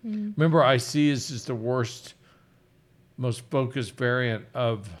 Remember, IC is just the worst, most focused variant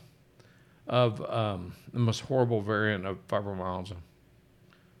of the most horrible variant of fibromyalgia.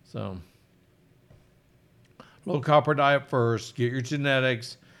 So, low copper diet first. Get your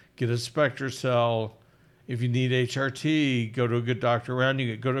genetics. Get a SpectraCell. If you need HRT, go to a good doctor around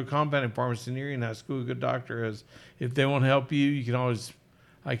you. Go to a compounding pharmacy near you and ask who a good doctor is. If they won't help you, you can always,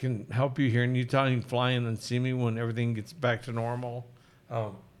 I can help you here in Utah. You can fly in and see me when everything gets back to normal.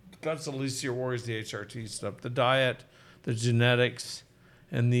 That's the least of your worries, the HRT stuff. The diet, the genetics,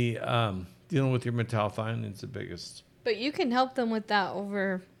 and the dealing with your metalthionine is the biggest. But you can help them with that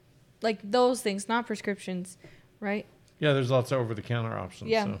over, like those things, not prescriptions, right? Yeah, there's lots of over-the-counter options.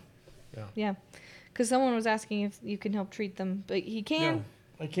 Yeah. So. Yeah. Because someone was asking if you can help treat them, but he can.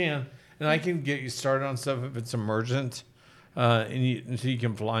 Yeah, I can. And I can get you started on stuff if it's emergent, until you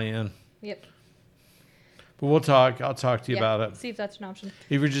can fly in. Yep. But we'll talk. I'll talk to you Yeah, about it. see if that's an option.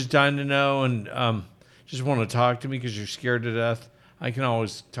 If you're just dying to know and just want to talk to me because you're scared to death, I can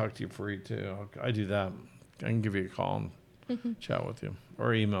always talk to you free too. I do that. I can give you a call and chat with you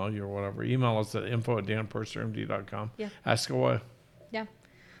or email you or whatever. Email us at info@danpursermd.com. Yeah. Ask away. Yeah.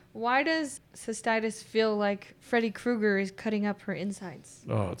 Why does cystitis feel like Freddy Krueger is cutting up her insides?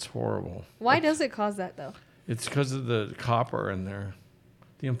 Oh, it's horrible. Why does it cause that, though? It's because of the copper in there.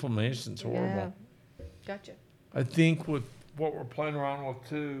 The inflammation's horrible. Yeah. Gotcha. I think with what we're playing around with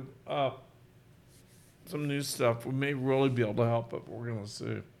too, some new stuff, we may really be able to help, but we're going to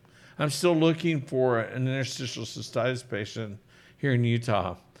see. I'm still looking for an interstitial cystitis patient here in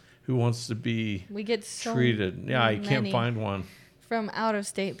Utah who wants to be We get so treated. Yeah, I can't many find one. from out of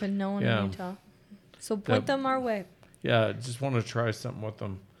state, but no one Yeah. in Utah. So point them our way. Yeah, I just want to try something with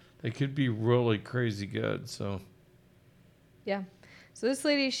them. They could be really crazy good. So, Yeah. So this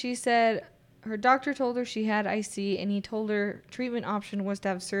lady, she said her doctor told her she had IC, and he told her treatment option was to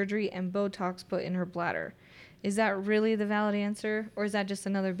have surgery and Botox put in her bladder. Is that really the valid answer, or is that just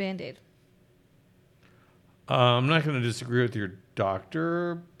another Band-Aid? I'm not going to disagree with your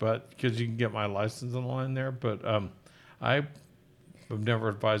doctor, but because you can get my license on the line there, but I have never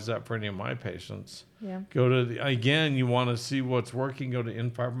advised that for any of my patients. Yeah. Go to again, you want to see what's working, go to In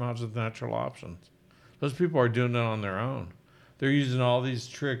Fibromyalgia with Natural Options. Those people are doing it on their own. They're using all these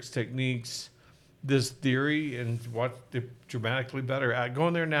tricks, techniques, this theory, and what they're dramatically better at. Go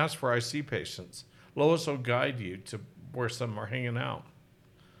in there and ask for IC patients. Lois will guide you to where some are hanging out.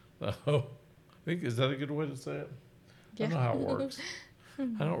 So, I think, is that a good way to say it? I don't know how it works. I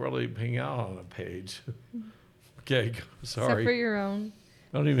don't really hang out on a page. Okay, sorry. Except for your own.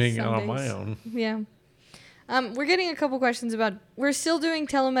 I don't even hang out on my Sundays. own. Yeah. We're getting a couple questions about. We're still doing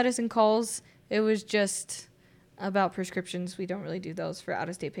telemedicine calls. It was just about prescriptions. We don't really do those for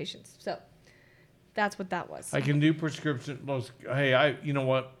out-of-state patients. So that's what that was. I can do prescription. Hey, you know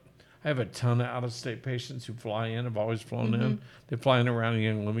what? I have a ton of out-of-state patients who fly in. Have always flown in. They fly in around the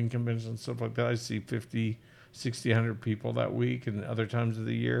Young Living Convention and stuff like that. I see 50, 60, 100 people that week, and other times of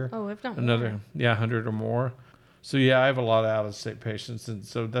the year. Oh, if not Another, more. 100 or more. So yeah, I have a lot of out-of-state patients, and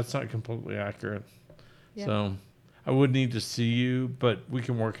so that's not completely accurate. Yeah. So I would need to see you, but we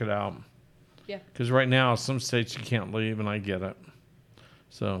can work it out. Yeah. Because right now, some states you can't leave, and I get it.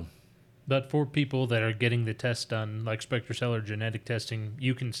 So. But for people that are getting the test done, like SpectraCell or genetic testing,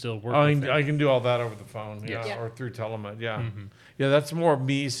 you can still work I with can, them. I can do all that over the phone, Yes. Yeah. or through telemed, yeah. Mhm. Yeah, that's more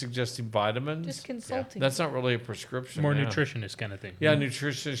me suggesting vitamins. Just consulting. That's not really a prescription. More yeah. nutritionist kind of thing. Yeah, a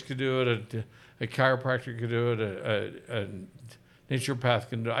nutritionist could do it, a chiropractor could do it, a naturopath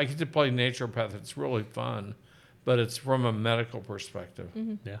can do it. I get to play naturopath. It's really fun, but it's from a medical perspective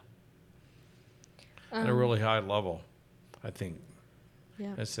Yeah. at a really high level, I think.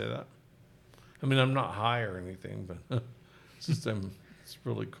 Yeah. I say that. I mean, I'm not high or anything, but it's just it's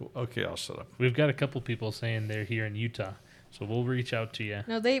really cool. Okay, I'll shut up. We've got a couple people saying they're here in Utah, so we'll reach out to you.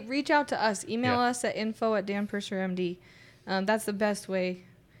 No, they reach out to us. Email Yeah. us at info@danpursermd. That's the best way,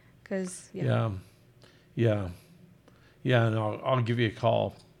 because Yeah. And I'll give you a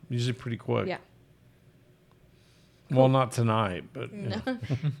call. Usually pretty quick. Yeah. Well, not tonight, but No,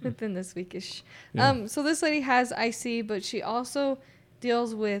 within this weekish. Yeah. So this lady has IC, but she also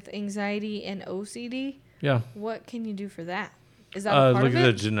deals with anxiety and OCD. yeah. What can you do for that? Is that a part Look of at the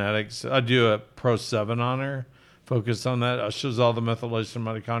it? genetics. I do a Pro 7 on her. Focus on that. It shows all the methylation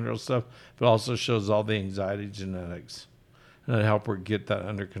mitochondrial stuff, but also shows all the anxiety genetics. And I help her get that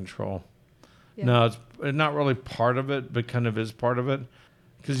under control. Yeah. No, it's not really part of it, but kind of is part of it.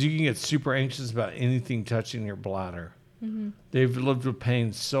 Because you can get super anxious about anything touching your bladder. Mm-hmm. They've lived with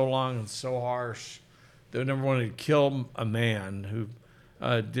pain so long and so harsh. They number one, to kill a man who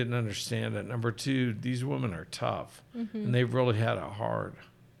didn't understand it. Number two, these women are tough, and they've really had it hard.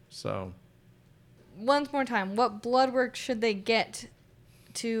 So, Once more time, what blood work should they get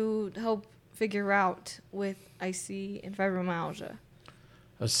to help figure out with IC and fibromyalgia?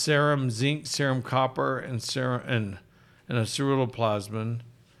 a serum zinc, serum copper, and serum and a ceruloplasmin.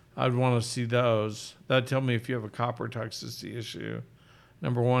 I'd want to see those. That'd tell me if you have a copper toxicity issue.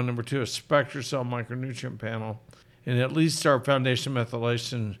 Number one. Number two, a SpectraCell micronutrient panel, and at least our foundation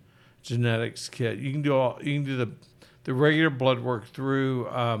methylation genetics kit. You can do the regular blood work through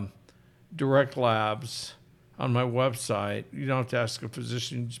Direct Labs on my website. You don't have to ask a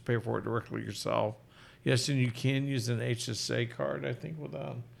physician; you just pay for it directly yourself. Yes, and you can use an HSA card. I think with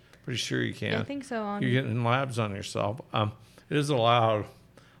that, pretty sure you can. Yeah, I think so. On You're getting labs on yourself. It is allowed,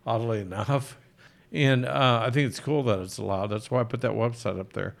 oddly enough. And I think it's cool that it's allowed. That's why I put that website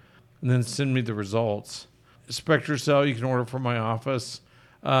up there. And then send me the results. SpectraCell, you can order from my office.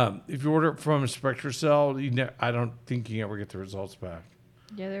 If you order it from SpectraCell, I don't think you can ever get the results back.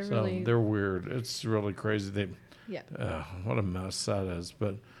 yeah, they're So really they're weird. It's really crazy. yeah. What a mess that is.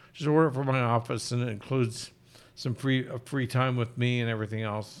 But just order it from my office, and it includes some free time with me and everything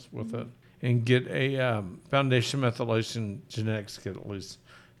else with it. And get a foundation methylation genetics kit, at least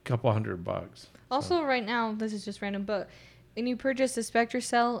a couple $100. Also, right now, this is just random, but when you purchase the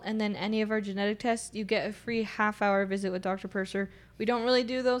SpectraCell and then any of our genetic tests, you get a free half-hour visit with Dr. Purser. We don't really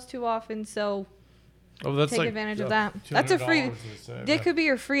do those too often, so Oh, that's take like advantage of that. That's a free. $200 they say, That could be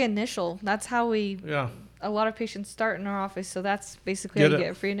your free initial. That's how yeah. a lot of patients start in our office. So that's basically Get how you it.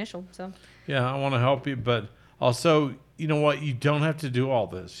 get a free initial. So Yeah, I want to help you, but also, you know what? You don't have to do all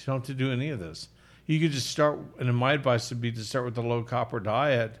this. You don't have to do any of this. You could just start, and my advice would be to start with the low copper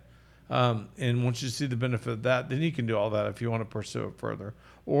diet. And once you see the benefit of that, then you can do all that if you want to pursue it further.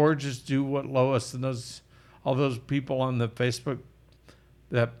 Or just do what Lois and all those people on the Facebook,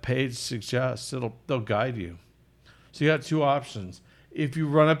 that page suggests. They'll guide you. So you got two options. If you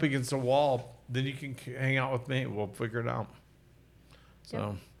run up against a wall, then you can hang out with me. We'll figure it out.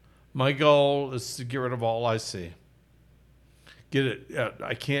 So my goal is to get rid of all IC. Get it.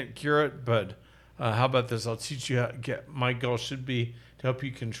 I can't cure it, but how about this? I'll teach you how to get. My goal should be to help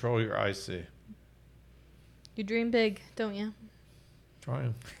you control your IC. you dream big, don't you?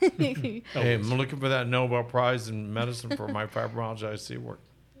 Trying. Oh, Hey, I'm looking for that Nobel Prize in medicine for my fibromyalgia IC work.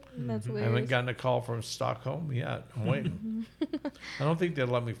 That's I haven't hilarious. gotten a call from Stockholm yet. I'm waiting. I don't think they'd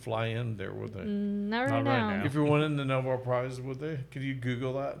let me fly in there, would they? Not Not right right now. now. If you're winning the Nobel Prize, would they? Could you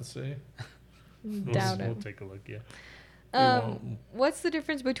Google that and see? Doubt We'll it. take a look, yeah. won't. What's the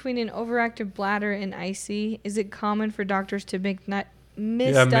difference between an overactive bladder and IC? Is it common for doctors to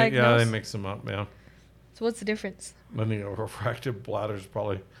misdiagnose? Yeah, they mix them up, yeah. So what's the difference? I think a refractive bladder is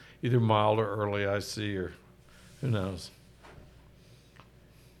probably either mild or early IC, or Who knows?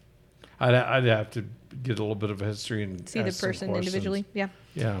 I'd have to get a little bit of a history and See the ask some person questions. individually. Yeah.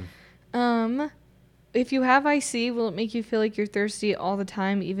 Yeah. If you have IC, will it make you feel like you're thirsty all the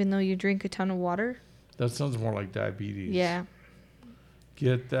time, even though you drink a ton of water? That sounds more like diabetes. Yeah.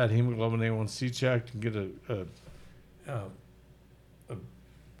 Get that hemoglobin A1C checked and get a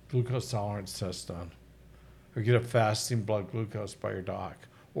glucose tolerance test done. Or get a fasting blood glucose by your doc.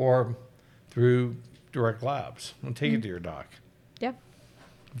 Or through direct labs. And take it to your doc. Yep.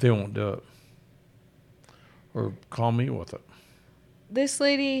 If they won't do it. Or call me with it. This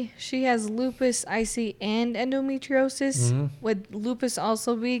lady, she has lupus, IC, and endometriosis. Mhm. Would lupus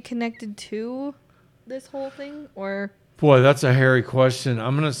also be connected to this whole thing? Or Boy, that's a hairy question.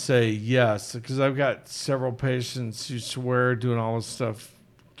 I'm going to say yes, because I've got several patients who swear doing all this stuff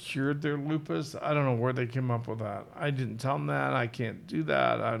cured their lupus. I don't know where they came up with that. I didn't tell them that. I can't do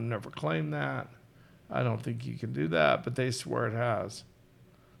that. I've never claimed that. I don't think you can do that, but they swear it has.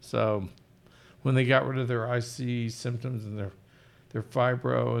 So when they got rid of their IC symptoms and their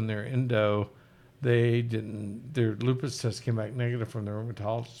fibro and their endo, their lupus test came back negative from the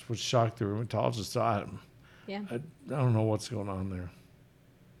rheumatologist, which shocked the rheumatologist. So I don't know what's going on there.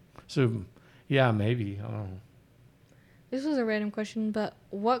 So, yeah, maybe. I don't know. this was a random question, but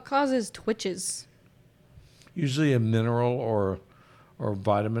what causes twitches? Usually a mineral or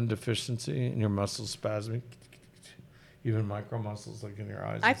vitamin deficiency in your muscles spasming. Even micro muscles like in your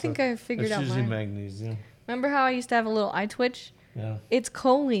eyes. I think I figured it's out usually mine. magnesium. Remember how I used to have a little eye twitch? Yeah. It's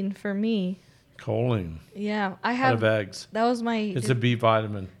choline for me. Choline. Yeah, I Out have. of eggs. That was my. It's a B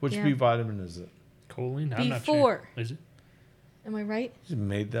vitamin. Which Yeah. B vitamin is it? Choline? I'm not B4. sure. Is it? Am I right? You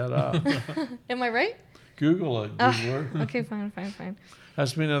made that up. Am I right? Google it. Googler. Okay, fine.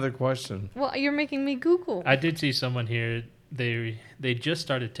 Ask me another question. Well, you're making me Google. I did see someone here. They just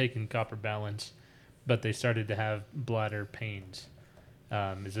started taking copper balance, but they started to have bladder pains.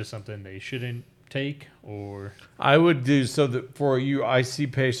 Is this something they shouldn't take, or I would do so that for you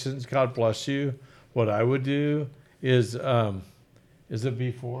IC patients, God bless you. What I would do is it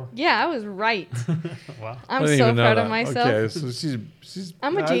B4? Yeah, I was right. wow? I I'm didn't so even know proud of that. myself. Okay, so she's.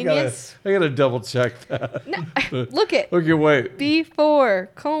 I'm a I genius. I gotta double check that. No, look it. Okay, wait. B4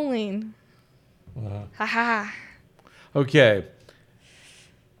 choline. Uh, Ha ha. okay.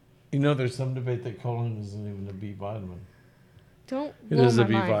 You know, there's some debate that choline isn't even a B vitamin. Don't It blow is my a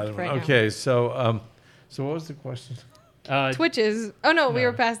B mind vitamin. right now. Okay, so what was the question? Twitches. Oh no, we No.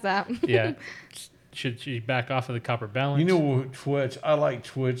 were past that. Yeah. Should she back off of the copper balance? You know Twitch. I like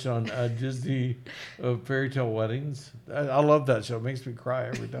Twitch on Disney Fairy Tale Weddings. I love that show. It makes me cry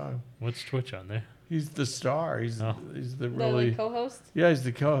every time. What's Twitch on there? He's the star. He's the The really co-host. yeah. He's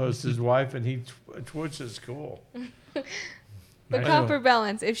the co-host. His wife and he Twitch is cool. The Nice. copper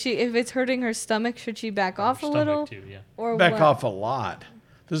balance. If it's hurting her stomach, should she back off a Stomach little? too, yeah. Or Back what? off a lot.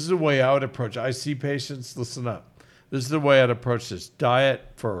 This is the way I would approach it. I see patients. Listen up. This is the way I'd approach this. Diet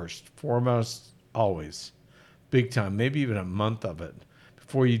first, foremost, always, big time. Maybe even a month of it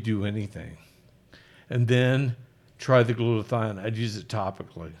before you do anything, and then try the glutathione. I'd use it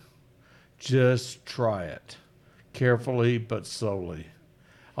topically. Just try it carefully but slowly.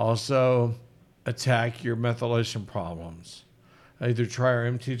 Also, attack your methylation problems. Either try our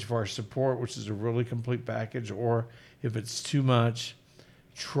MTHFR support, which is a really complete package, or if it's too much,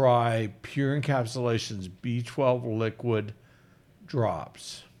 try Pure Encapsulations B12 liquid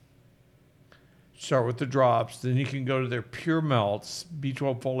drops. Start with the drops, then you can go to their Pure Melts,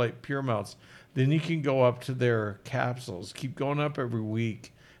 B12 folate Pure Melts. Then you can go up to their capsules. Keep going up every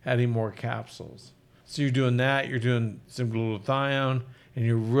week, adding more capsules. So you're doing that, you're doing some glutathione, and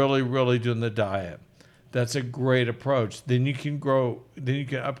you're really, really doing the diet. That's a great approach. Then you can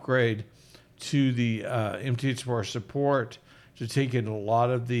upgrade to the MTHFR support to take in a lot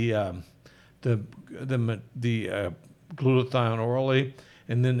of the glutathione orally,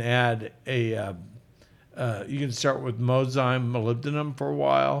 and then add you can start with Mozyme molybdenum for a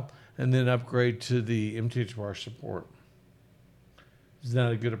while, and then upgrade to the MTHFR support. Is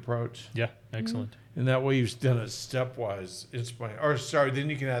that a good approach? Yeah, excellent. And that way you've done it stepwise. Then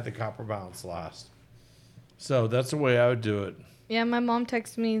you can add the copper balance last. So that's the way I would do it. Yeah, my mom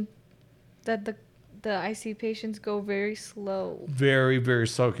texted me that the IC patients go very slow. Very, very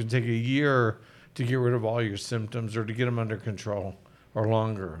slow. It can take a year to get rid of all your symptoms or to get them under control, or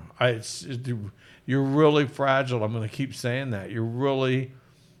longer. You're really fragile. I'm going to keep saying that. You're really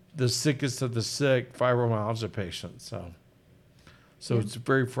the sickest of the sick fibromyalgia patients. So it's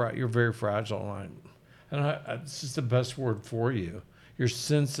you're very fragile. And it's just the best word for you. You're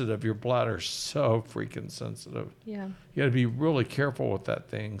sensitive. Your bladder's so freaking sensitive. Yeah. You got to be really careful with that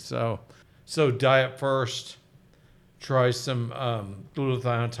thing. So diet first, try some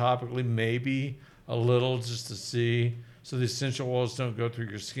glutathione topically, maybe a little just to see, so the essential oils don't go through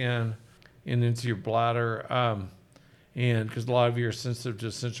your skin and into your bladder. And because a lot of you are sensitive to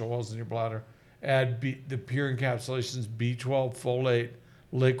essential oils in your bladder, add the Pure Encapsulations B12 folate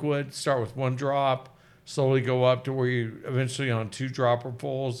liquid. Start with 1 drop, slowly go up to where you eventually on 2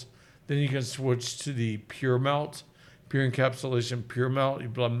 dropperfuls. Then you can switch to the Pure Melt, Pure Encapsulation Pure Melt. You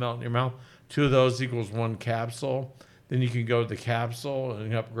blood melt in your mouth. 2 of those equals 1 capsule. Then you can go to the capsule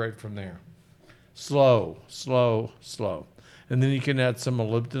and upgrade from there. Slow, slow, slow. And then you can add some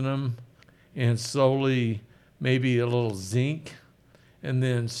molybdenum and slowly maybe a little zinc, and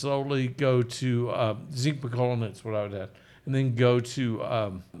then slowly go to zinc picolinate, what I would add, and then go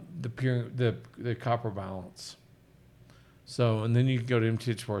to the copper balance. So, and then you can go to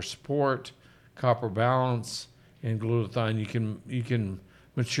MTHFR support, copper balance, and glutathione. You can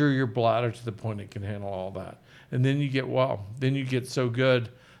mature your bladder to the point it can handle all that, and then you get Then you get so good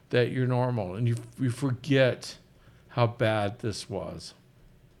that you're normal, and you forget how bad this was.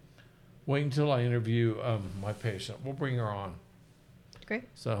 Wait until I interview my patient. We'll bring her on. Great.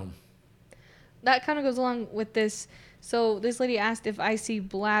 So That kind of goes along with this. So this lady asked if IC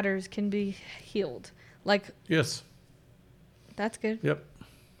bladders can be healed. Like, yes, that's good. yep,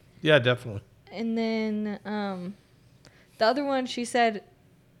 yeah, definitely. And then the other one she said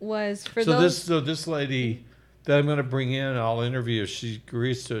was for those. So this lady that I'm going to bring in, I'll interview. She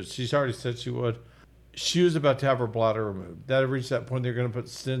agrees to it. She's already said she would. She was about to have her bladder removed. That reached that point. They're going to put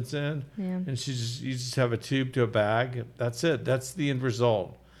stents in, Yeah. and you just have a tube to a bag. That's it. That's the end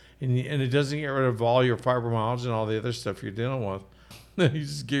result. And it doesn't get rid of all your fibromyalgia and all the other stuff you're dealing with. You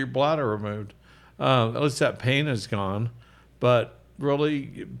just get your bladder removed. At least that pain is gone. But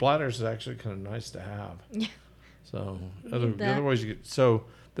really, bladders is actually kind of nice to have. Yeah. So Need that. otherwise, you get. So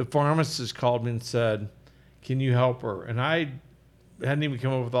the pharmacist called me and said, "Can you help her?" And I hadn't even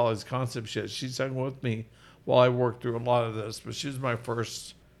come up with all these concepts yet. She's hung with me while I worked through a lot of this, but she was my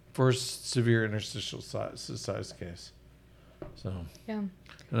first severe interstitial cystitis case. So, Yeah.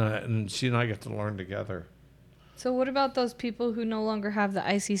 and she and I got to learn together. So what about those people who no longer have the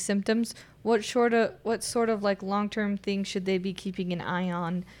IC symptoms? What sort of like long-term things should they be keeping an eye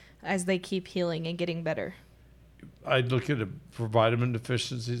on as they keep healing and getting better? I'd look at it for vitamin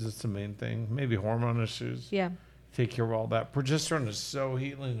deficiencies. That's the main thing. Maybe hormone issues. Yeah. Take care of all that. Progesterone is so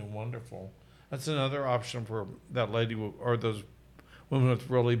healing and wonderful. That's another option for that lady or those women with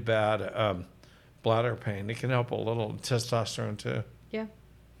really bad bladder pain. It can help a little. Testosterone too. Yeah.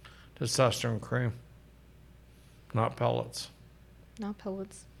 Testosterone cream, not pellets. Not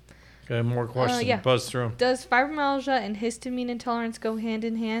pellets. Okay, more questions. yeah. Buzz through 'em. Does fibromyalgia and histamine intolerance go hand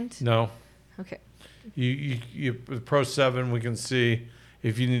in hand? No, Okay. you with Pro 7 we can see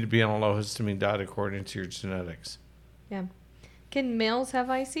if you need to be on a low histamine diet according to your genetics. Yeah. Can males have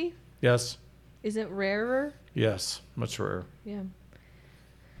IC? Yes, Is it rarer? yes, much rarer. Yeah.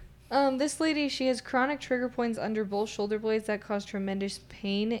 This lady, she has chronic trigger points under both shoulder blades that cause tremendous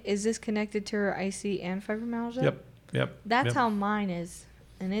pain. Is this connected to her IC and fibromyalgia? Yep. That's yep. how mine is,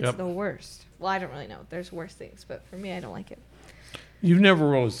 and it's Yep. the worst. Well, I don't really know. There's worse things, but for me, I don't like it. You've never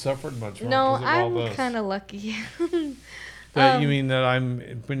really suffered much from it No, 'cause of all I'm this. kind of lucky. You mean that I'm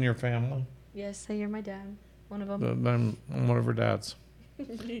in your family? Yes, say you're my dad. One of them. I'm one of her dads.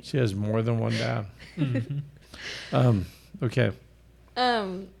 She has more than one dad. Mhm. Okay.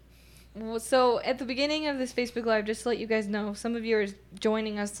 So at the beginning of this Facebook Live, just to let you guys know, some of you are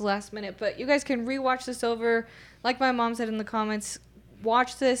joining us the last minute, but you guys can rewatch this over. Like my mom said in the comments,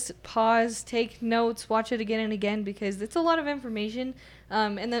 watch this, pause, take notes, watch it again and again because it's a lot of information.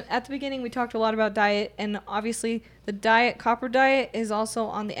 And then at the beginning, we talked a lot about diet, and obviously the copper diet is also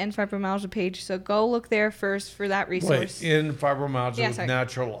on the End Fibromyalgia page. So go look there first for that resource. Wait, in fibromyalgia Yeah, with sorry.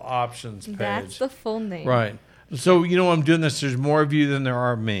 natural options page. That's the full name. Right. So I'm doing this. There's more of you than there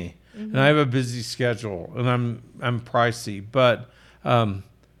are of me, Mm-hmm. and I have a busy schedule, and I'm pricey, but I'm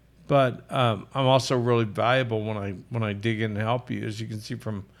also really valuable when I dig in and help you, as you can see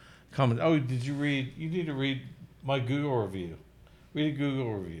from comments. Oh, did you read? You need to read my Google review. Read a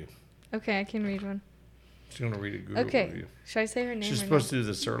Google review. Okay, I can read one. She's going to read a Google Okay. review. Should I say her name? She's or supposed no? to do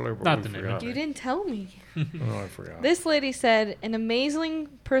this earlier, but Not we the name. forgot. You didn't tell me. Oh, I forgot. This lady said, an amazing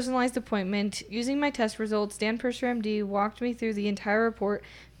personalized appointment. Using my test results, Dan Purser MD walked me through the entire report,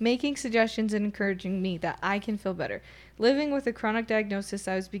 making suggestions and encouraging me that I can feel better. Living with a chronic diagnosis,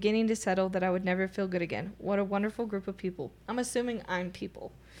 I was beginning to settle that I would never feel good again. What a wonderful group of people. I'm assuming I'm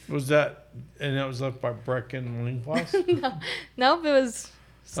people. Was that, and that was left by Brecken Lindquist? Nope, it was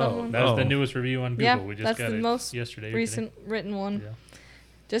someone. That was the Oh. newest review on Google. Yeah, We just that's got the it most yesterday. or recent written one. today.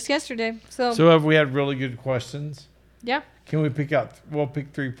 Just yesterday. So, So have we had really good questions? Yeah. Can we we'll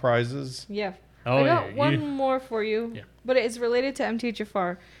pick 3 prizes? Yeah. Oh, I got yeah. one more for you, Yeah. but it's related to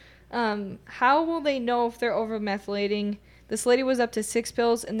MTHFR. How will they know if they're over methylating? This lady was up to 6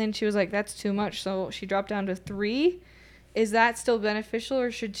 pills, and then she was like, "That's too much," so she dropped down to 3. Is that still beneficial,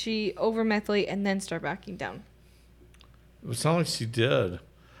 or should she over methylate and then start backing down? It sounded like she did.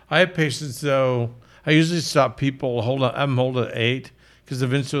 I have patients though. I usually stop people. Have them hold at 8 because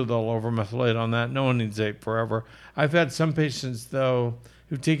eventually they'll over methylate on that. No one needs 8 forever. I've had some patients though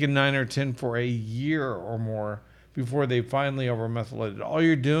who've taken 9 or 10 for a year or more before they finally over methylated. All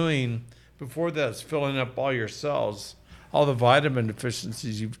you're doing before that is filling up all your cells, all the vitamin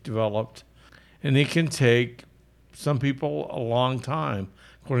deficiencies you've developed, and it can take some people a long time,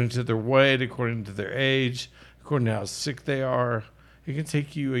 according to their weight, according to their age, according to how sick they are. It can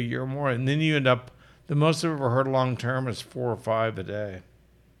take you a year or more, and then you end up. The most I've ever heard long term is 4 or 5 a day.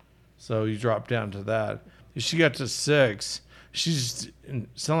 So you drop down to that. If she got to 6, it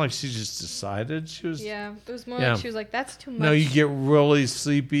sounded like she just decided she was. Yeah, it was more Yeah. like she was like, "That's too much." No, you get really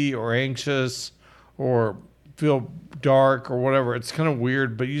sleepy or anxious or feel dark or whatever. It's kind of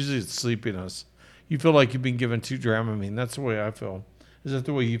weird, but usually it's sleepiness. You feel like you've been given 2 Dramamine. That's the way I feel. Is that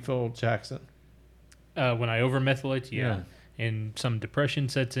the way you feel, Jackson? When I over methylate, Yeah. and some depression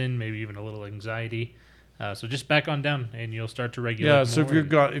sets in, maybe even a little anxiety. So just back on down, and you'll start to regulate. Yeah. So more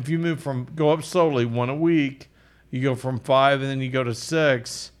if you go up slowly, 1 a week, you go from 5 and then you go to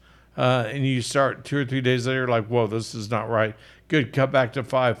 6, and you start 2 or 3 days later, like, whoa, this is not right. Good, cut back to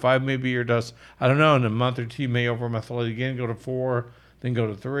 5. 5 may be your dose. I don't know. In a month or 2, you may over methylate again. Go to 4, then go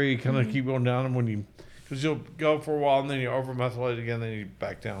to 3. Kind of keep going down, and because you'll go for a while and then you over methylate again, then you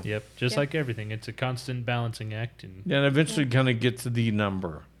back down. Yep, just Yep. like everything, it's a constant balancing act. And Yeah, and eventually kind of get to the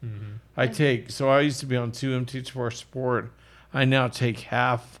number. I used to be on 2 MTHFR Sport. I now take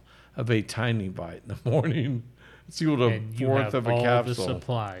half of a tiny bite in the morning. It's equal to a and you fourth have of a all capsule. the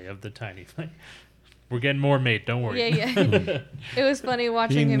supply of the tiny thing. We're getting more, mate. Don't worry. Yeah, yeah. It was funny He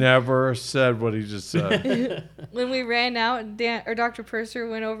watching him never said what he just said. when we ran out. Dr. Purser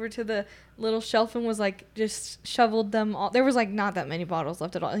went over to the little shelf and was like, just shoveled them all. There was like not that many bottles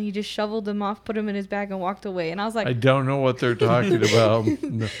left at all, and he just shoveled them off, put them in his bag, and walked away. And I was I like, don't know what they're talking about.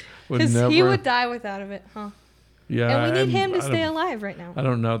 because he would die without of it, huh? Yeah, And we need him to I stay don't- alive right now. I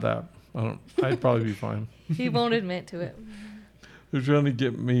don't know that. I'd probably be fine. He won't admit to it. They're trying to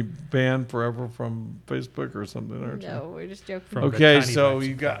get me banned forever from Facebook or something, aren't you? No, we're just joking. From- the Okay, tiny so bites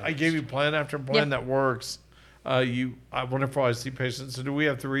you of got. I products. gave you plan after plan Yep. that works. I wonderful. I see patients. So do we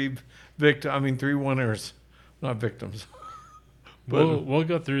have 3 3 winners, not victims? But- We'll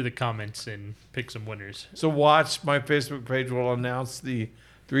go through the comments and pick some winners. So watch my Facebook page. Will announce the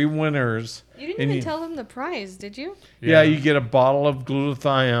 3 winners. You didn't And even you- tell them the prize, did you? Yeah, you get a bottle of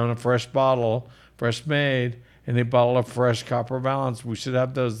glutathione, a fresh bottle, fresh made, and a bottle of fresh copper balance. We should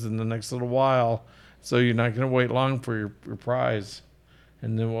have those in the next little while, so you're not going to wait long for your prize.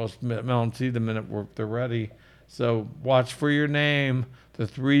 And then we'll mail them to you the minute they're ready. So watch for your name. The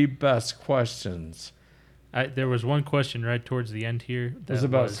 3 best questions. There was one question right towards the end here. It was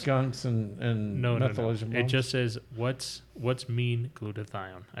about skunks and No. methylation. It just says what's mean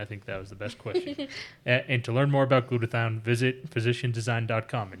glutathione. I think that was the best question. And to learn more about glutathione, visit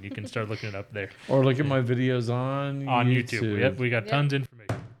physiciandesign.com and you can start looking it up there Or look at my videos on YouTube. Yep, we got Yep. tons of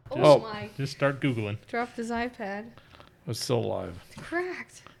information. Oh, Oh. my. Just start googling. Dropped his iPad. It's still alive. It's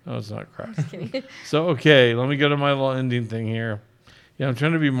cracked. No, it's not cracked. Just kidding. So, okay, let me go to my little ending thing here. Yeah, I'm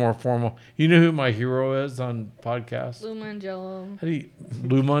trying to be more formal. You know who my hero is on podcasts? Lou Mangello.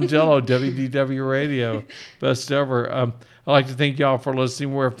 Lou Mangello, WDW Radio, best ever. I'd like to thank y'all for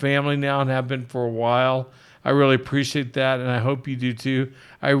listening. We're a family now and have been for a while. I really appreciate that, and I hope you do too.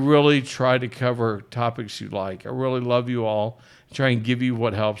 I really try to cover topics you like. I really love you all. Try and give you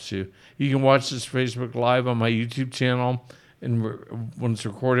what helps you. You can watch this Facebook Live on my YouTube channel, and when it's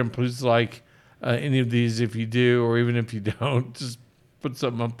recorded, please like any of these if you do, or even if you don't, just put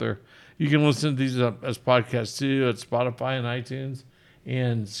something up there. You can listen to these as podcasts too at Spotify and iTunes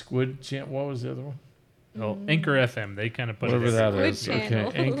and Squid Channel. What was the other one? Oh, Anchor FM. They kind of put Whatever it that Squid is. Channel.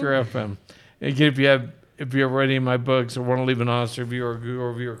 Okay, Anchor FM. Again, if you have read any of my books or want to leave an honest review or a Google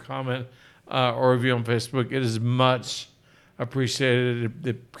review or comment or review on Facebook, it is much appreciated.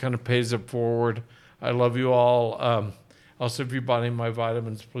 It kind of pays it forward. I love you all. Also, if you bought any of my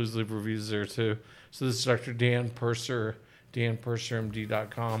vitamins, please leave reviews there too. So this is Dr. Dan Purser,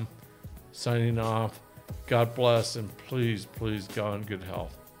 danpursermd.com, signing off. God bless, and please, please go in good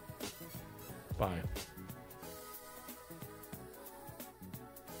health. Bye.